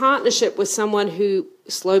the partnership with someone who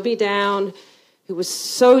slowed me down, who was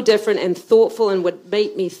so different and thoughtful and would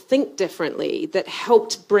make me think differently, that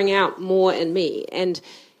helped bring out more in me. And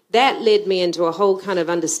that led me into a whole kind of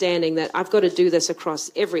understanding that I've got to do this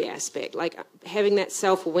across every aspect, like having that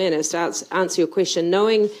self-awareness to answer your question,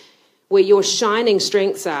 knowing where your shining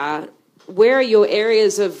strengths are, where are your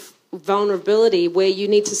areas of vulnerability where you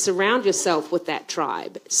need to surround yourself with that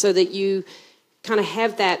tribe so that you kind of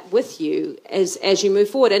have that with you as you move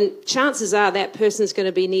forward. And chances are that person's going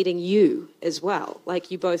to be needing you as well,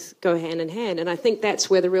 like you both go hand in hand. And I think that's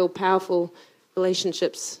where the real powerful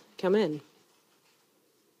relationships come in.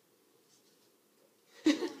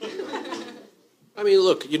 I mean,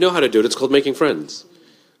 look, you know how to do it. It's called making friends.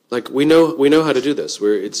 Like we know how to do this.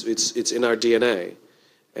 It's in our DNA,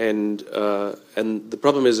 and the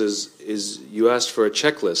problem is you asked for a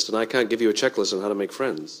checklist, and I can't give you a checklist on how to make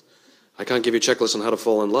friends. I can't give you a checklist on how to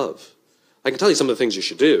fall in love. I can tell you some of the things you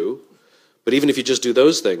should do, but even if you just do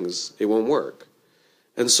those things, it won't work.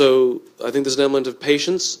 And so I think there's an element of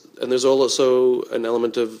patience, and there's also an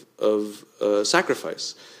element of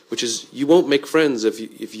sacrifice. which is you won't make friends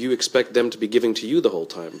if you expect them to be giving to you the whole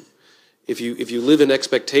time. If you live in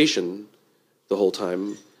expectation the whole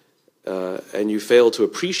time, and you fail to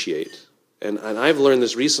appreciate, and I've learned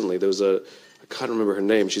this recently. There was I can't remember her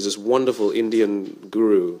name. She's this wonderful Indian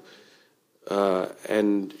guru,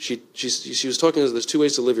 and she was talking. There's two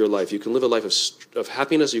ways to live your life. You can live a life of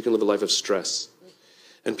happiness, or you can live a life of stress.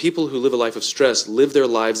 And people who live a life of stress live their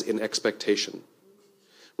lives in expectation,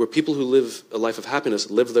 where people who live a life of happiness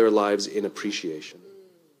live their lives in appreciation.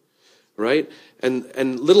 Right?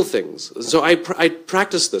 And little things. So I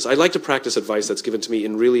practice this. I like to practice advice that's given to me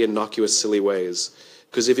in really innocuous, silly ways.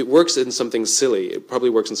 Because if it works in something silly, it probably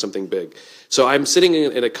works in something big. So I'm sitting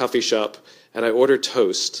in a coffee shop, and I order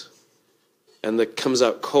toast, and it comes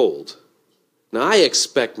out cold. Now, I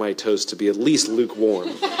expect my toast to be at least lukewarm.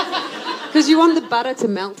 Because you want the butter to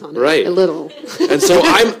melt on it right. a little. And so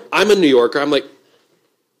I'm a New Yorker. I'm like...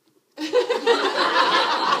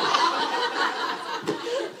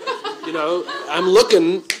 You know, I'm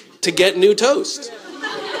looking to get new toast.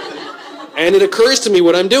 And it occurs to me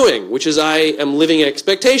what I'm doing, which is I am living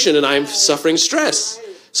expectation and I'm suffering stress.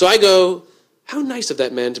 So I go, how nice of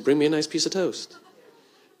that man to bring me a nice piece of toast.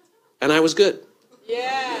 And I was good.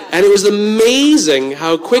 Yeah. And it was amazing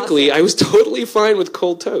how quickly I was totally fine with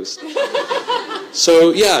cold toast.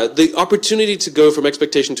 So yeah, the opportunity to go from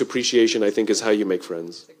expectation to appreciation, I think, is how you make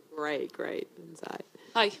friends. Great insight.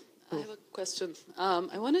 Hi, I have a question.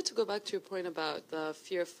 I wanted to go back to your point about the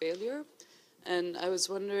fear of failure. And I was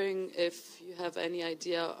wondering if you have any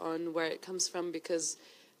idea on where it comes from, because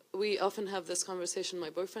we often have this conversation,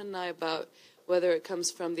 my boyfriend and I, about whether it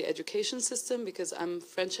comes from the education system, because I'm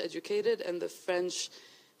French educated, and the French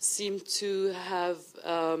seem to have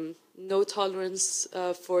no tolerance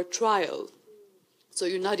for trial. So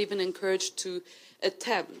you're not even encouraged to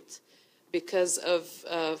attempt because of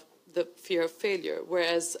the fear of failure.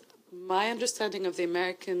 Whereas my understanding of the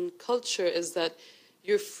American culture is that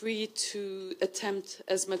you're free to attempt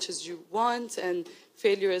as much as you want, and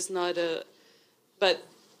failure is not a... But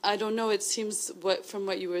I don't know, it seems from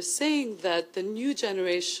what you were saying that the new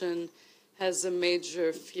generation has a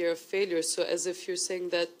major fear of failure. So as if you're saying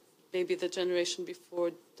that maybe the generation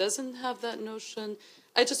before doesn't have that notion.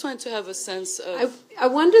 I just wanted to have a sense of... I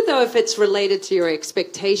wonder, though, if it's related to your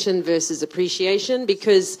expectation versus appreciation,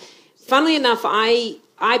 because funnily enough, I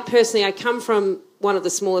personally, I come from one of the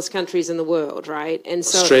smallest countries in the world, right? And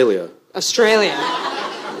so Australia.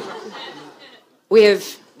 We have...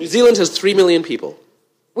 New Zealand has 3 million people.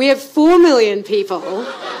 We have 4 million people.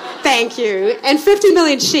 Thank you. And 50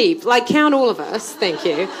 million sheep. Like, count all of us. Thank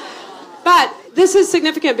you. But this is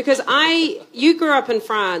significant because you grew up in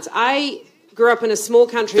France. I grew up in a small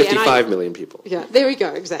country. 55 million people. Yeah, there we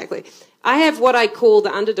go, exactly. I have what I call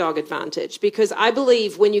the underdog advantage, because I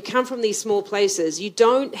believe when you come from these small places, you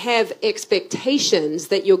don't have expectations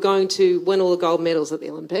that you're going to win all the gold medals at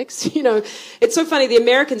the Olympics. You know, it's so funny. The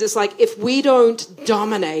Americans, it's like, if we don't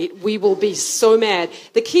dominate, we will be so mad.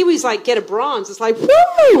 The Kiwis, like, get a bronze. It's like,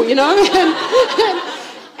 woo, you know?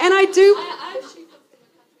 And I do...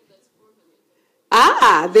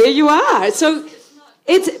 there you are. So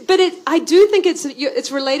I do think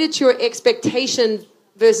it's related to your expectation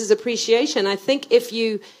versus appreciation. I think if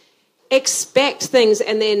you expect things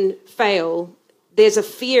and then fail, there's a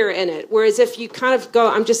fear in it. Whereas if you kind of go,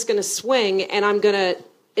 I'm just going to swing and I'm going to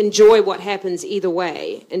enjoy what happens either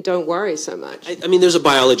way and don't worry so much. I mean, there's a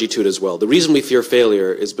biology to it as well. The reason we fear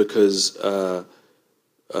failure is because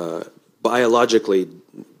biologically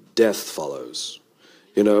death follows,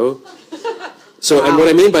 you know? So, wow. And what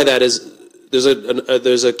I mean by that is there's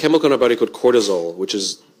a chemical in our body called cortisol, which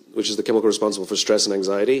is the chemical responsible for stress and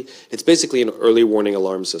anxiety. It's basically an early warning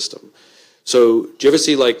alarm system. So do you ever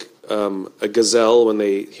see like a gazelle, when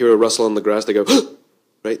they hear a rustle in the grass, they go,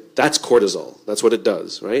 right? That's cortisol. That's what it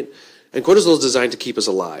does, right? And cortisol is designed to keep us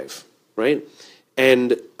alive, right?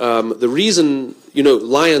 And the reason, you know,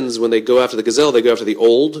 lions, when they go after the gazelle, they go after the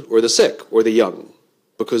old or the sick or the young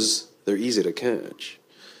because they're easy to catch,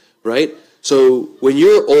 right? So when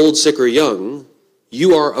you're old, sick, or young,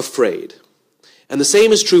 you are afraid. And the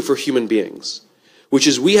same is true for human beings, which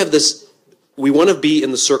is we want to be in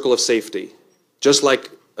the circle of safety, just like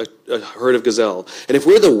a herd of gazelle. And if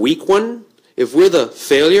we're the weak one, if we're the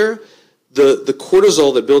failure, the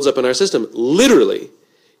cortisol that builds up in our system, literally,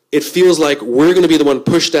 it feels like we're going to be the one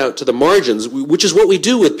pushed out to the margins, which is what we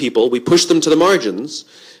do with people. We push them to the margins.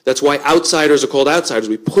 That's why outsiders are called outsiders.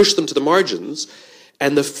 We push them to the margins.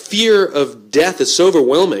 And the fear of death is so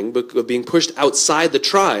overwhelming, of being pushed outside the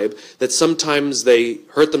tribe, that sometimes they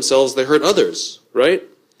hurt themselves, they hurt others, right?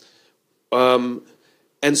 And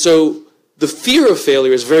so the fear of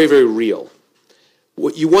failure is very, very real.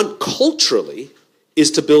 What you want culturally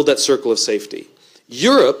is to build that circle of safety.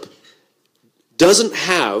 Europe doesn't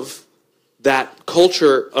have that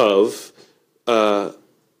culture of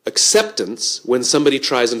acceptance when somebody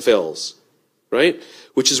tries and fails, right?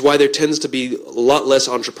 Which is why there tends to be a lot less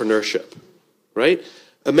entrepreneurship, right?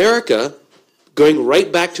 America, going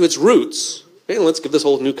right back to its roots, hey, let's give this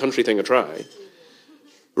whole new country thing a try,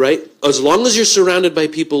 right? As long as you're surrounded by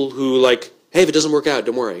people who like, hey, if it doesn't work out,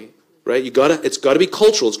 don't worry, right? It's got to be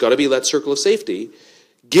cultural. It's got to be that circle of safety.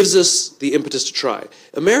 Gives us the impetus to try.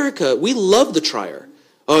 America, we love the trier.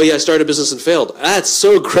 Oh yeah, I started a business and failed. That's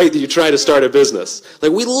so great that you try to start a business.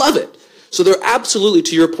 Like, we love it. So they're absolutely,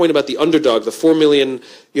 to your point about the underdog, the 4 million,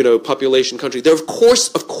 population country. There, of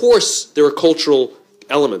course, there are cultural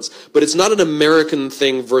elements, but it's not an American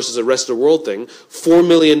thing versus a rest of the world thing. 4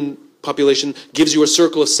 million population gives you a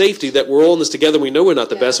circle of safety that we're all in this together. We know we're not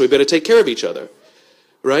the best, so we better take care of each other,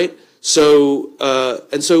 right? So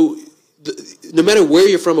no matter where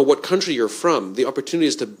you're from or what country you're from, the opportunity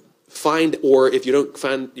is to find, or if you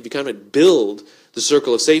can't build the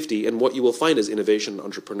circle of safety, and what you will find is innovation,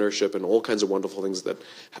 entrepreneurship, and all kinds of wonderful things that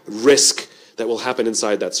risk that will happen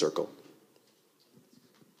inside that circle.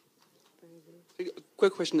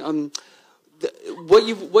 Quick question. What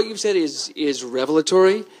you've said is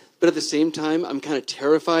revelatory, but at the same time, I'm kind of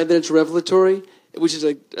terrified that it's revelatory, which is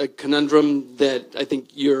a conundrum that I think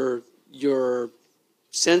you're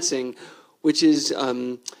sensing, which is,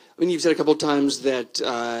 you've said a couple of times that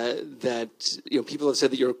people have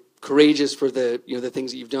said that you're courageous for the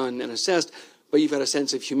things that you've done and assessed, but you've had a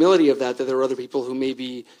sense of humility of that there are other people who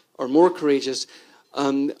maybe are more courageous.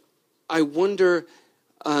 I wonder,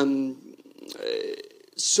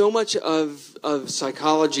 so much of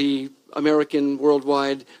psychology, American,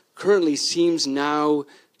 worldwide, currently seems now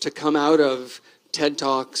to come out of TED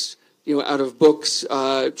Talks, out of books,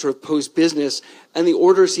 sort of post-business, and the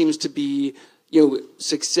order seems to be,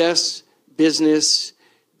 success, business,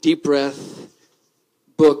 deep breath,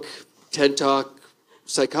 book, TED Talk,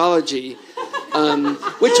 psychology,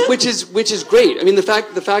 which is great. I mean, the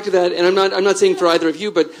fact of that, and I'm not saying for either of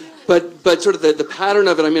you, but sort of the pattern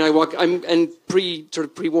of it. I mean, I'm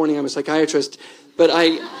pre-warning, I'm a psychiatrist, but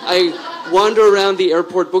I wander around the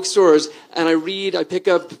airport bookstores and I pick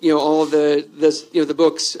up all of the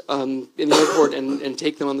books in the airport and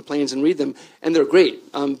take them on the planes and read them, and they're great.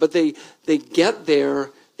 But they get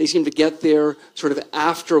there. They seem to get there sort of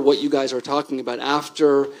after what you guys are talking about,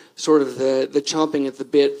 after sort of the chomping at the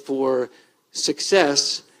bit for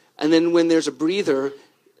success, and then when there's a breather,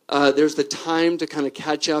 there's the time to kind of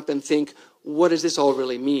catch up and think, what does this all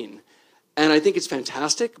really mean? And I think it's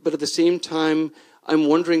fantastic, but at the same time, I'm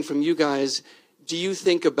wondering from you guys, do you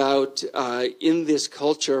think about, in this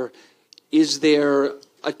culture, is there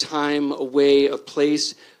a time, a way, a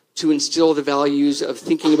place to instill the values of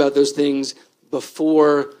thinking about those things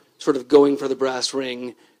before sort of going for the brass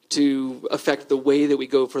ring to affect the way that we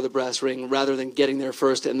go for the brass ring rather than getting there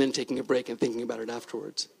first and then taking a break and thinking about it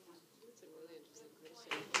afterwards?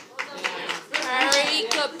 Very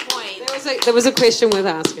good point. There was a question worth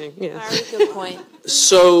asking. Yes. Very good point.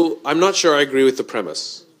 So I'm not sure I agree with the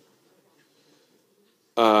premise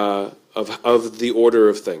of the order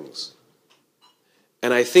of things.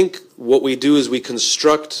 And I think what we do is we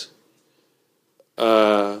construct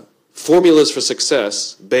formulas for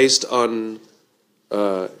success based on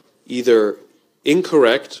either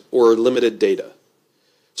incorrect or limited data.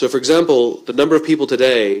 So, for example, the number of people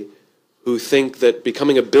today who think that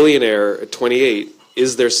becoming a billionaire at 28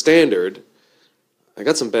 is their standard, I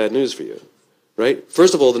got some bad news for you, right?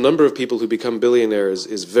 First of all, the number of people who become billionaires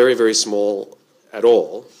is very, very small at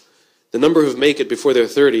all. The number who make it before they're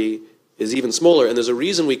 30 is even smaller, and there's a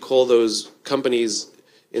reason we call those companies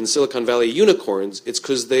in Silicon Valley unicorns. It's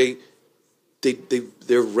because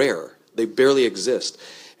they're rare. They barely exist.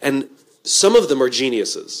 And some of them are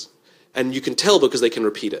geniuses, and you can tell because they can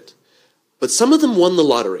repeat it. But some of them won the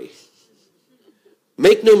lottery.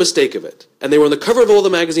 Make no mistake of it. And they were on the cover of all the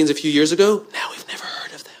magazines a few years ago. Now we've never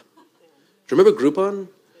heard of them. Do you remember Groupon?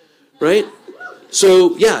 Right?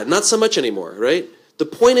 So, yeah, not so much anymore, right? The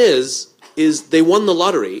point is they won the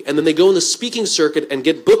lottery, and then they go in the speaking circuit and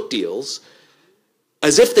get book deals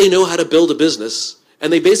as if they know how to build a business,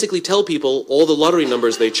 and they basically tell people all the lottery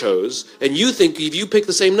numbers they chose, and you think if you pick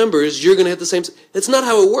the same numbers, you're going to hit the same... That's not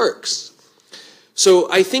how it works.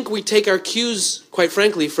 So I think we take our cues, quite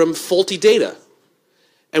frankly, from faulty data.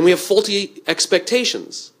 And we have faulty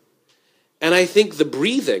expectations. And I think the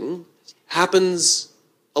breathing happens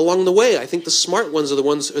along the way. I think the smart ones are the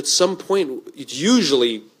ones at some point, it's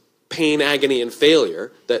usually pain, agony, and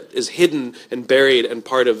failure that is hidden and buried and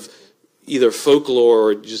part of either folklore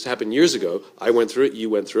or just happened years ago. I went through it. You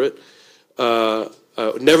went through it.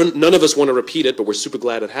 None of us want to repeat it, but we're super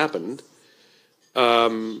glad it happened.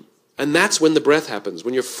 And that's when the breath happens,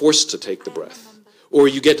 when you're forced to take the breath. Or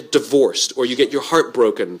you get divorced, or you get your heart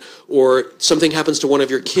broken, or something happens to one of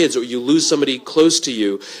your kids, or you lose somebody close to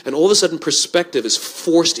you, and all of a sudden perspective is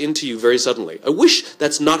forced into you very suddenly. I wish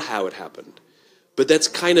that's not how it happened, but that's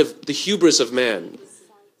kind of the hubris of man.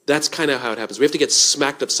 That's kind of how it happens. We have to get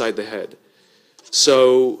smacked upside the head.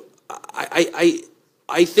 So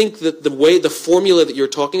I think that the formula that you're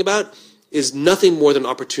talking about is nothing more than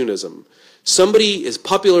opportunism. Somebody is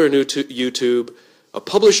popular on YouTube. A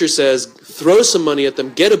publisher says, throw some money at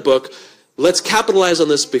them, get a book, let's capitalize on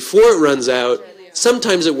this before it runs out.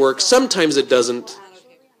 Sometimes it works, sometimes it doesn't.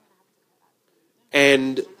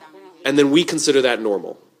 And then we consider that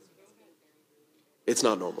normal. It's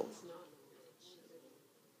not normal.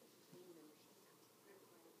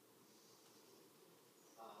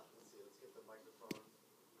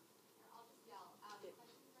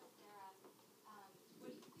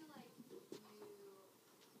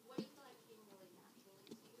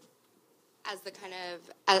 As the kind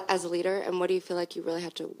of, as a leader, and what do you feel like you really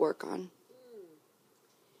have to work on?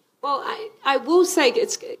 Well, I will say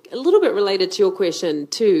it's a little bit related to your question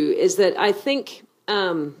too, is that I think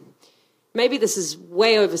maybe this is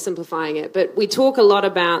way oversimplifying it, but we talk a lot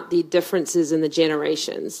about the differences in the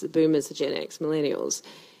generations, the boomers, the Gen X, millennials,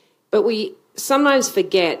 but we sometimes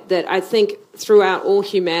forget that I think throughout all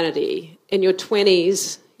humanity, in your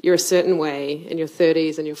 20s, you're a certain way, in your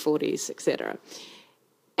 30s and your 40s, etc.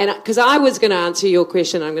 And because I was going to answer your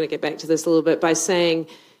question, I'm going to get back to this a little bit by saying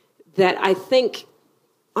that I think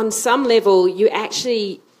on some level you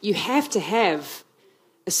have to have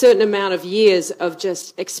a certain amount of years of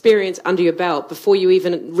just experience under your belt before you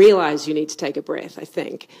even realize you need to take a breath, I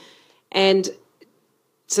think. And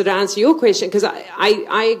so to answer your question, because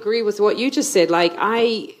I agree with what you just said, like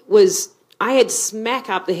I had smack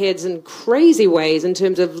up the heads in crazy ways in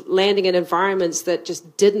terms of landing in environments that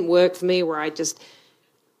just didn't work for me, where I just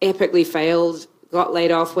epically failed, got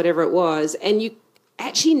laid off, whatever it was. And you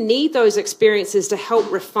actually need those experiences to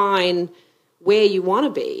help refine where you want to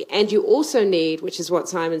be. And you also need, which is what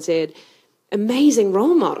Simon said, amazing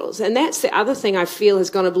role models. And that's the other thing I feel has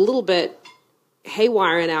gone a little bit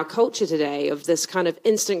haywire in our culture today, of this kind of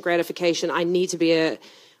instant gratification. I need to be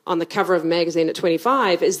on the cover of a magazine at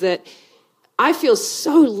 25, is that I feel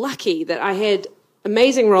so lucky that I had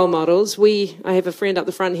amazing role models. I have a friend up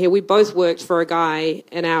the front here. We both worked for a guy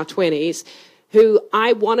in our 20s who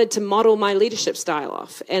I wanted to model my leadership style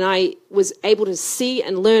off. And I was able to see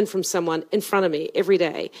and learn from someone in front of me every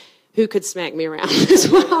day who could smack me around as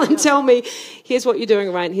well and tell me, here's what you're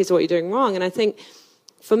doing right and here's what you're doing wrong. And I think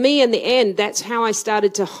for me, in the end, that's how I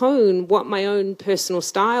started to hone what my own personal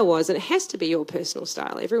style was. And it has to be your personal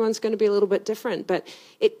style. Everyone's going to be a little bit different, but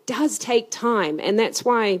it does take time. And that's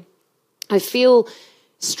why I feel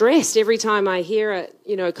stressed every time I hear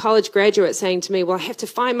a college graduate saying to me, well, I have to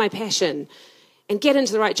find my passion and get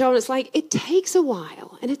into the right job. And it's like, it takes a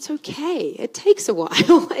while, and it's okay. It takes a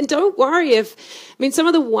while. And don't worry some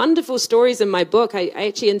of the wonderful stories in my book, I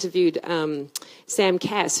actually interviewed Sam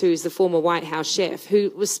Cass, who's the former White House chef,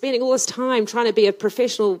 who was spending all this time trying to be a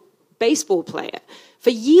professional baseball player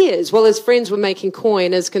for years while his friends were making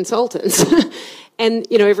coin as consultants. And,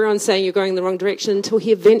 everyone's saying you're going in the wrong direction, until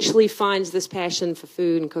he eventually finds this passion for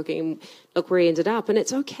food and cooking. Look where he ended up. And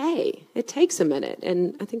it's okay. It takes a minute.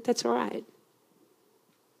 And I think that's all right.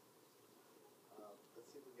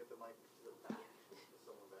 Let's see if we can get the mic to the back.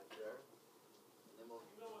 Someone back there. And then we'll...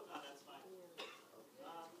 that's fine.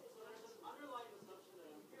 So there's an underlying assumption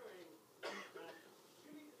that I'm hearing that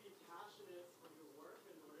you need to be passionate for your work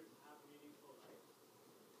in order to have a meaningful life.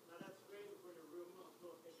 Now that's great if we're in a room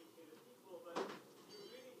full of educated people, but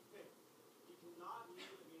you cannot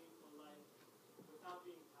live a meaningful life without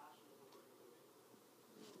being passionate about what you're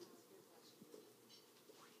doing.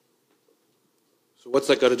 So what's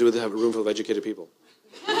that got to do with having a room full of educated people?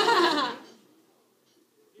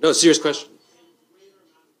 No, serious question.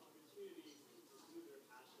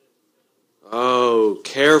 Oh,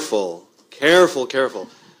 careful.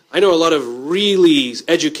 I know a lot of really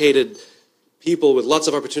educated people with lots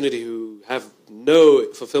of opportunity who have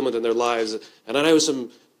no fulfillment in their lives, and I know some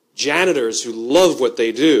janitors who love what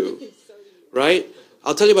they do, right?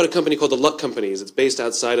 I'll tell you about a company called the Luck Companies. It's based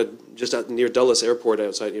just out near Dulles Airport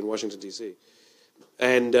outside in Washington, D.C.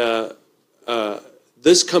 And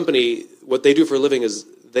this company, what they do for a living is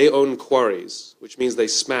they own quarries, which means they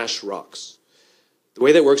smash rocks. The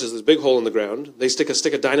way that works is there's a big hole in the ground. They stick a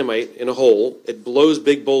stick of dynamite in a hole. It blows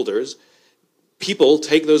big boulders. people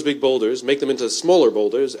take those big boulders, make them into smaller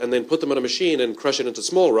boulders, and then put them on a machine and crush it into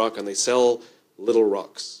small rock, and they sell little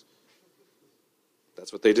rocks.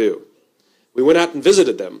 That's what they do. We went out and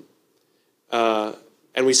visited them,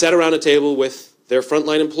 and we sat around a table with their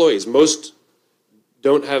frontline employees. Most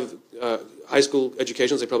don't have high school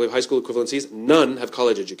educations. They probably have high school equivalencies. None have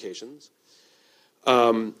college educations.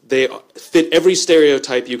 They fit every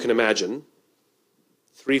stereotype you can imagine.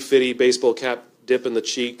 350 baseball cap, dip in the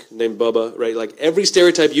cheek, named Bubba, right? Like every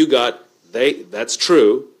stereotype you got, that's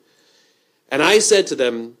true. And I said to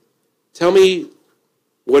them, tell me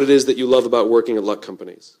what it is that you love about working at luck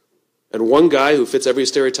companies. And one guy who fits every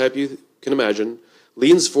stereotype you can imagine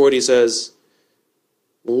leans forward, he says,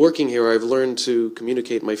 well, working here, I've learned to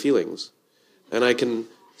communicate my feelings. And I can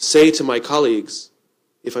say to my colleagues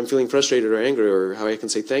if I'm feeling frustrated or angry, or how I can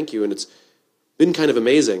say thank you. And it's been kind of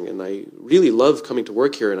amazing. And I really love coming to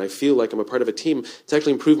work here, and I feel like I'm a part of a team. It's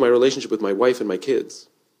actually improved my relationship with my wife and my kids.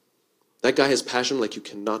 That guy has passion like you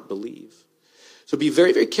cannot believe. So be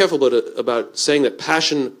very, very careful about saying that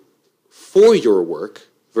passion for your work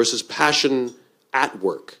versus passion at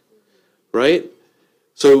work, right?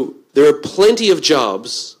 So there are plenty of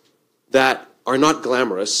jobs that are not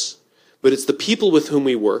glamorous, but it's the people with whom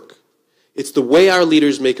we work. It's the way our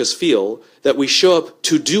leaders make us feel that we show up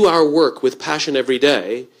to do our work with passion every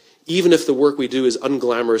day, even if the work we do is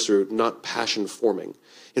unglamorous or not passion-forming.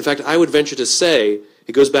 In fact, I would venture to say,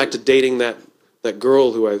 it goes back to dating that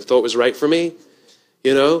girl who I thought was right for me,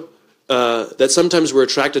 you know, that sometimes we're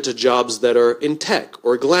attracted to jobs that are in tech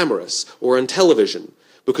or glamorous or on television,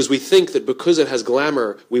 because we think that because it has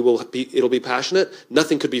glamour, it'll be passionate.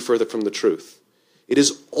 Nothing could be further from the truth. It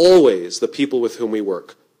is always the people with whom we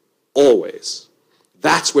work. Always.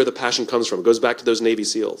 That's where the passion comes from. It goes back to those Navy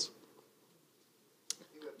SEALs.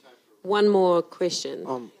 One more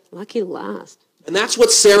question. Lucky last. And that's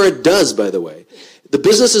what Sarah does, by the way. The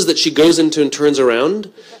businesses that she goes into and turns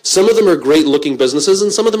around, some of them are great-looking businesses,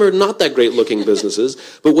 and some of them are not that great-looking businesses.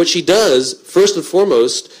 But what she does, first and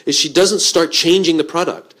foremost, is she doesn't start changing the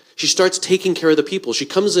product. She starts taking care of the people. She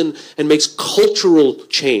comes in and makes cultural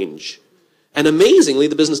change. And amazingly,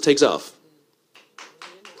 the business takes off.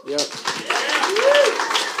 Yep.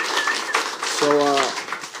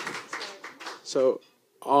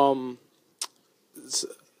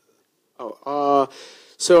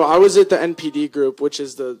 So I was at the NPD group, which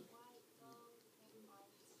is the.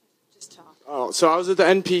 So I was at the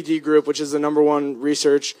NPD group, which is the #1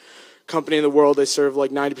 research company in the world. They serve like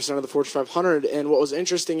 90% of the Fortune 500. And what was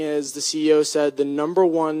interesting is the CEO said the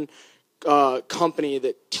 #1 company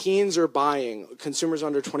that teens are buying, consumers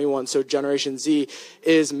under 21, so Generation Z,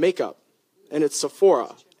 is makeup, and it's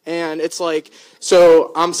Sephora. And it's like,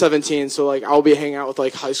 so I'm 17, so like I'll be hanging out with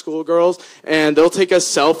like high school girls, and they'll take a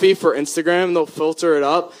selfie for Instagram, they'll filter it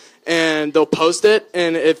up, and they'll post it,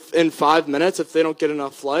 and if in 5 minutes, if they don't get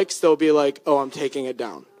enough likes, they'll be like, oh, I'm taking it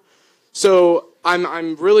down. So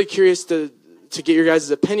I'm really curious to get your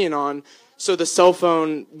guys' opinion on. So the cell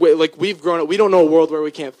phone, like we've grown up, we don't know a world where we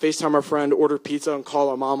can't FaceTime our friend, order pizza, and call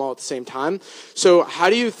our mom all at the same time. So how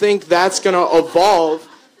do you think that's going to evolve?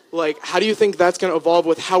 Like, how do you think that's going to evolve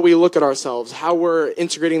with how we look at ourselves, how we're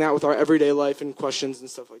integrating that with our everyday life and questions and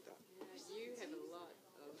stuff like that? You have a lot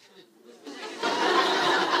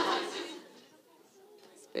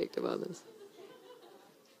of speak about this.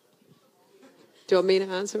 Do you want me to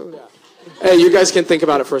answer? Yeah. Hey, you guys can think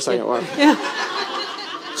about it for a second. Yeah.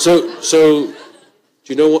 So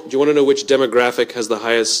do you want to know which demographic has the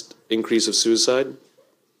highest increase of suicide?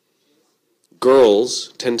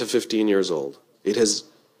 Girls, 10 to 15 years old. It has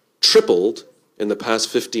tripled in the past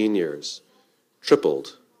 15 years.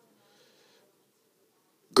 Tripled.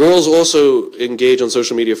 Girls also engage on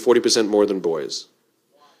social media 40% more than boys.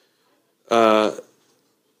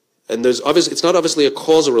 And there's obviously, it's not obviously a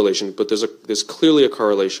causal relation, but there's clearly a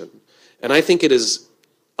correlation. And I think it is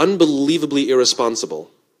unbelievably irresponsible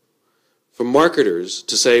for marketers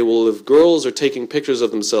to say, well, if girls are taking pictures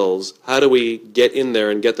of themselves, how do we get in there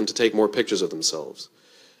and get them to take more pictures of themselves?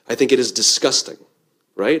 I think it is disgusting,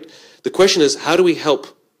 right? The question is, how do we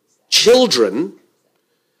help children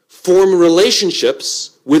form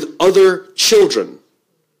relationships with other children,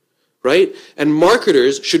 right? And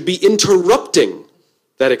marketers should be interrupting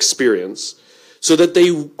that experience so that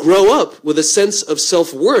they grow up with a sense of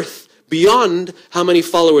self-worth beyond how many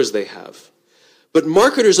followers they have. But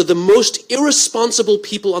marketers are the most irresponsible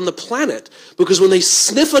people on the planet, because when they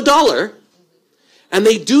sniff a dollar and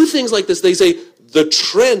they do things like this, they say, the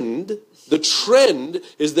trend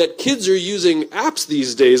is that kids are using apps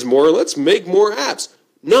these days more, let's make more apps.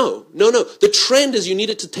 No. The trend is you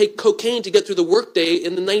needed to take cocaine to get through the workday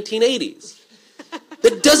in the 1980s.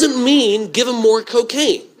 That doesn't mean give them more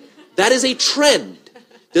cocaine. That is a trend.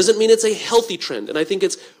 Doesn't mean it's a healthy trend. And I think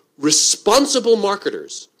it's responsible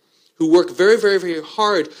marketers who work very, very, very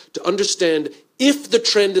hard to understand if the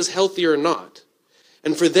trend is healthy or not,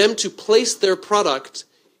 and for them to place their product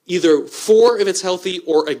either for if it's healthy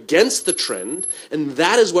or against the trend, and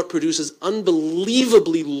that is what produces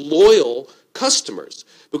unbelievably loyal customers,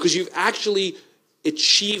 because you've actually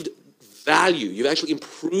achieved value, you've actually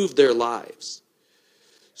improved their lives.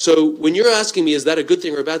 So when you're asking me, is that a good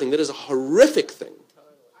thing or a bad thing, that is a horrific thing.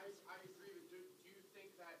 I agree with you. Do you think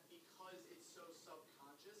that because it's so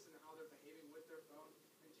subconscious in how they're behaving with their phone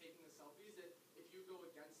and taking the selfies, that if you go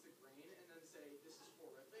against the grain and then say this is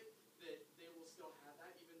horrific, that they will still have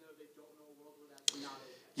that even though they don't know a world where that's not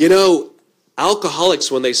okay? You know, alcoholics,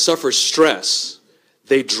 when they suffer stress,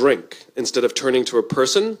 they drink instead of turning to a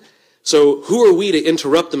person. So who are we to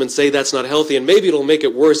interrupt them and say that's not healthy, and maybe it'll make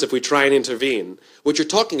it worse if we try and intervene? What you're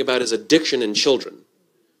talking about is addiction in children,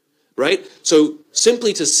 right? So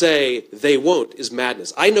simply to say they won't is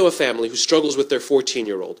madness. I know a family who struggles with their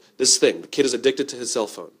 14-year-old. This thing, the kid is addicted to his cell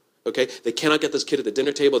phone, okay? They cannot get this kid at the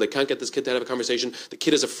dinner table. They can't get this kid to have a conversation. The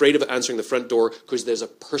kid is afraid of answering the front door because there's a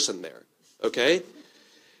person there, okay?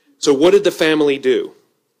 So what did the family do?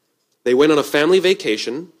 They went on a family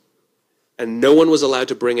vacation, and no one was allowed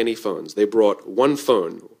to bring any phones. They brought one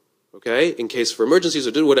phone, okay, in case for emergencies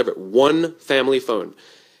or did whatever, one family phone.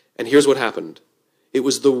 And here's what happened. It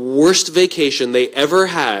was the worst vacation they ever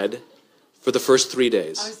had for the first 3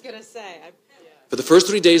 days. I was going to say. For the first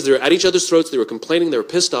 3 days, they were at each other's throats, they were complaining, they were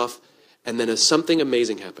pissed off, and then something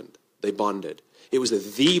amazing happened. They bonded. It was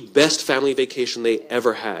the best family vacation they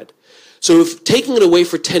ever had. So if taking it away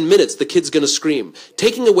for 10 minutes, the kid's going to scream.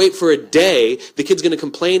 Taking it away for a day, the kid's going to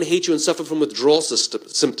complain, hate you, and suffer from withdrawal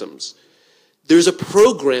symptoms. There's a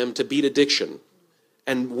program to beat addiction,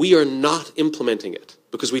 and we are not implementing it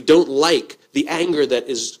because we don't like the anger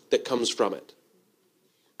that comes from it.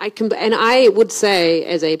 And I would say,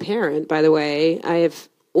 as a parent, by the way, I have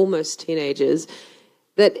almost teenagers,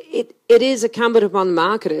 that it is incumbent upon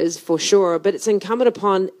marketers, for sure, but it's incumbent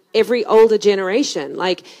upon every older generation.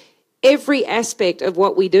 Like, every aspect of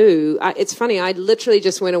what we do. It's funny, I literally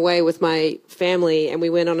just went away with my family and we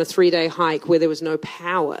went on a 3-day hike where there was no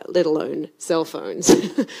power, let alone cell phones.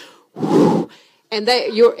 And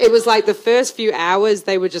it was like the first few hours,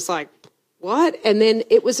 they were just like, what? And then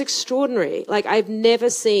it was extraordinary. Like, I've never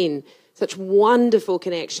seen such wonderful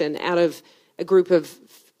connection out of a group of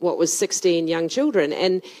what was 16 young children.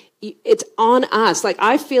 And it's on us. Like,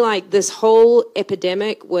 I feel like this whole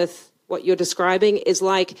epidemic with what you're describing is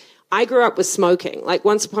like, I grew up with smoking. Like,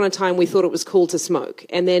 once upon a time, we thought it was cool to smoke.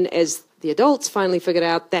 And then as the adults finally figured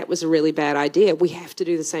out that was a really bad idea, we have to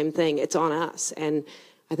do the same thing. It's on us. And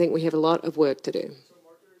I think we have a lot of work to do. So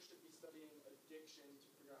marketers should be studying addiction to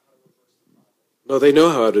figure out how to reverse the problem. No, they know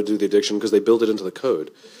how to do the addiction because they build it into the code.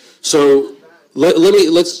 So let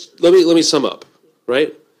me sum up,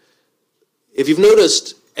 right? If you've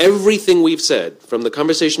noticed, everything we've said, from the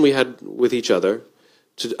conversation we had with each other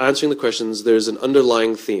to answering the questions, there's an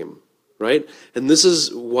underlying theme, right? And this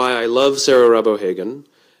is why I love Sarah Robb O'Hagan,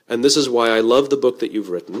 and this is why I love the book that you've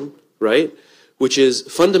written, right? Which is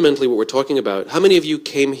fundamentally what we're talking about. How many of you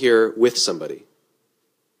came here with somebody?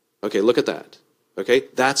 Okay, look at that. Okay,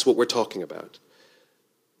 that's what we're talking about.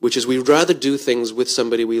 Which is we'd rather do things with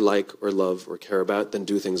somebody we like or love or care about than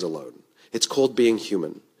do things alone. It's called being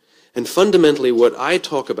human. And fundamentally what I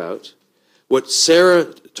talk about, what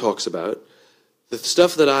Sarah talks about, the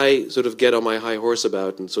stuff that I sort of get on my high horse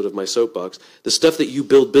about and sort of my soapbox, the stuff that you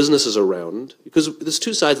build businesses around, because there's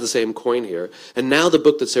two sides of the same coin here, and now the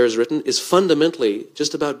book that Sarah's written is fundamentally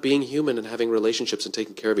just about being human and having relationships and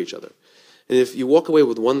taking care of each other. And if you walk away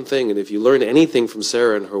with one thing, and if you learn anything from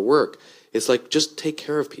Sarah and her work, it's like, just take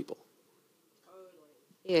care of people.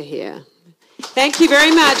 Totally. Yeah. Thank you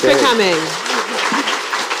very much for coming.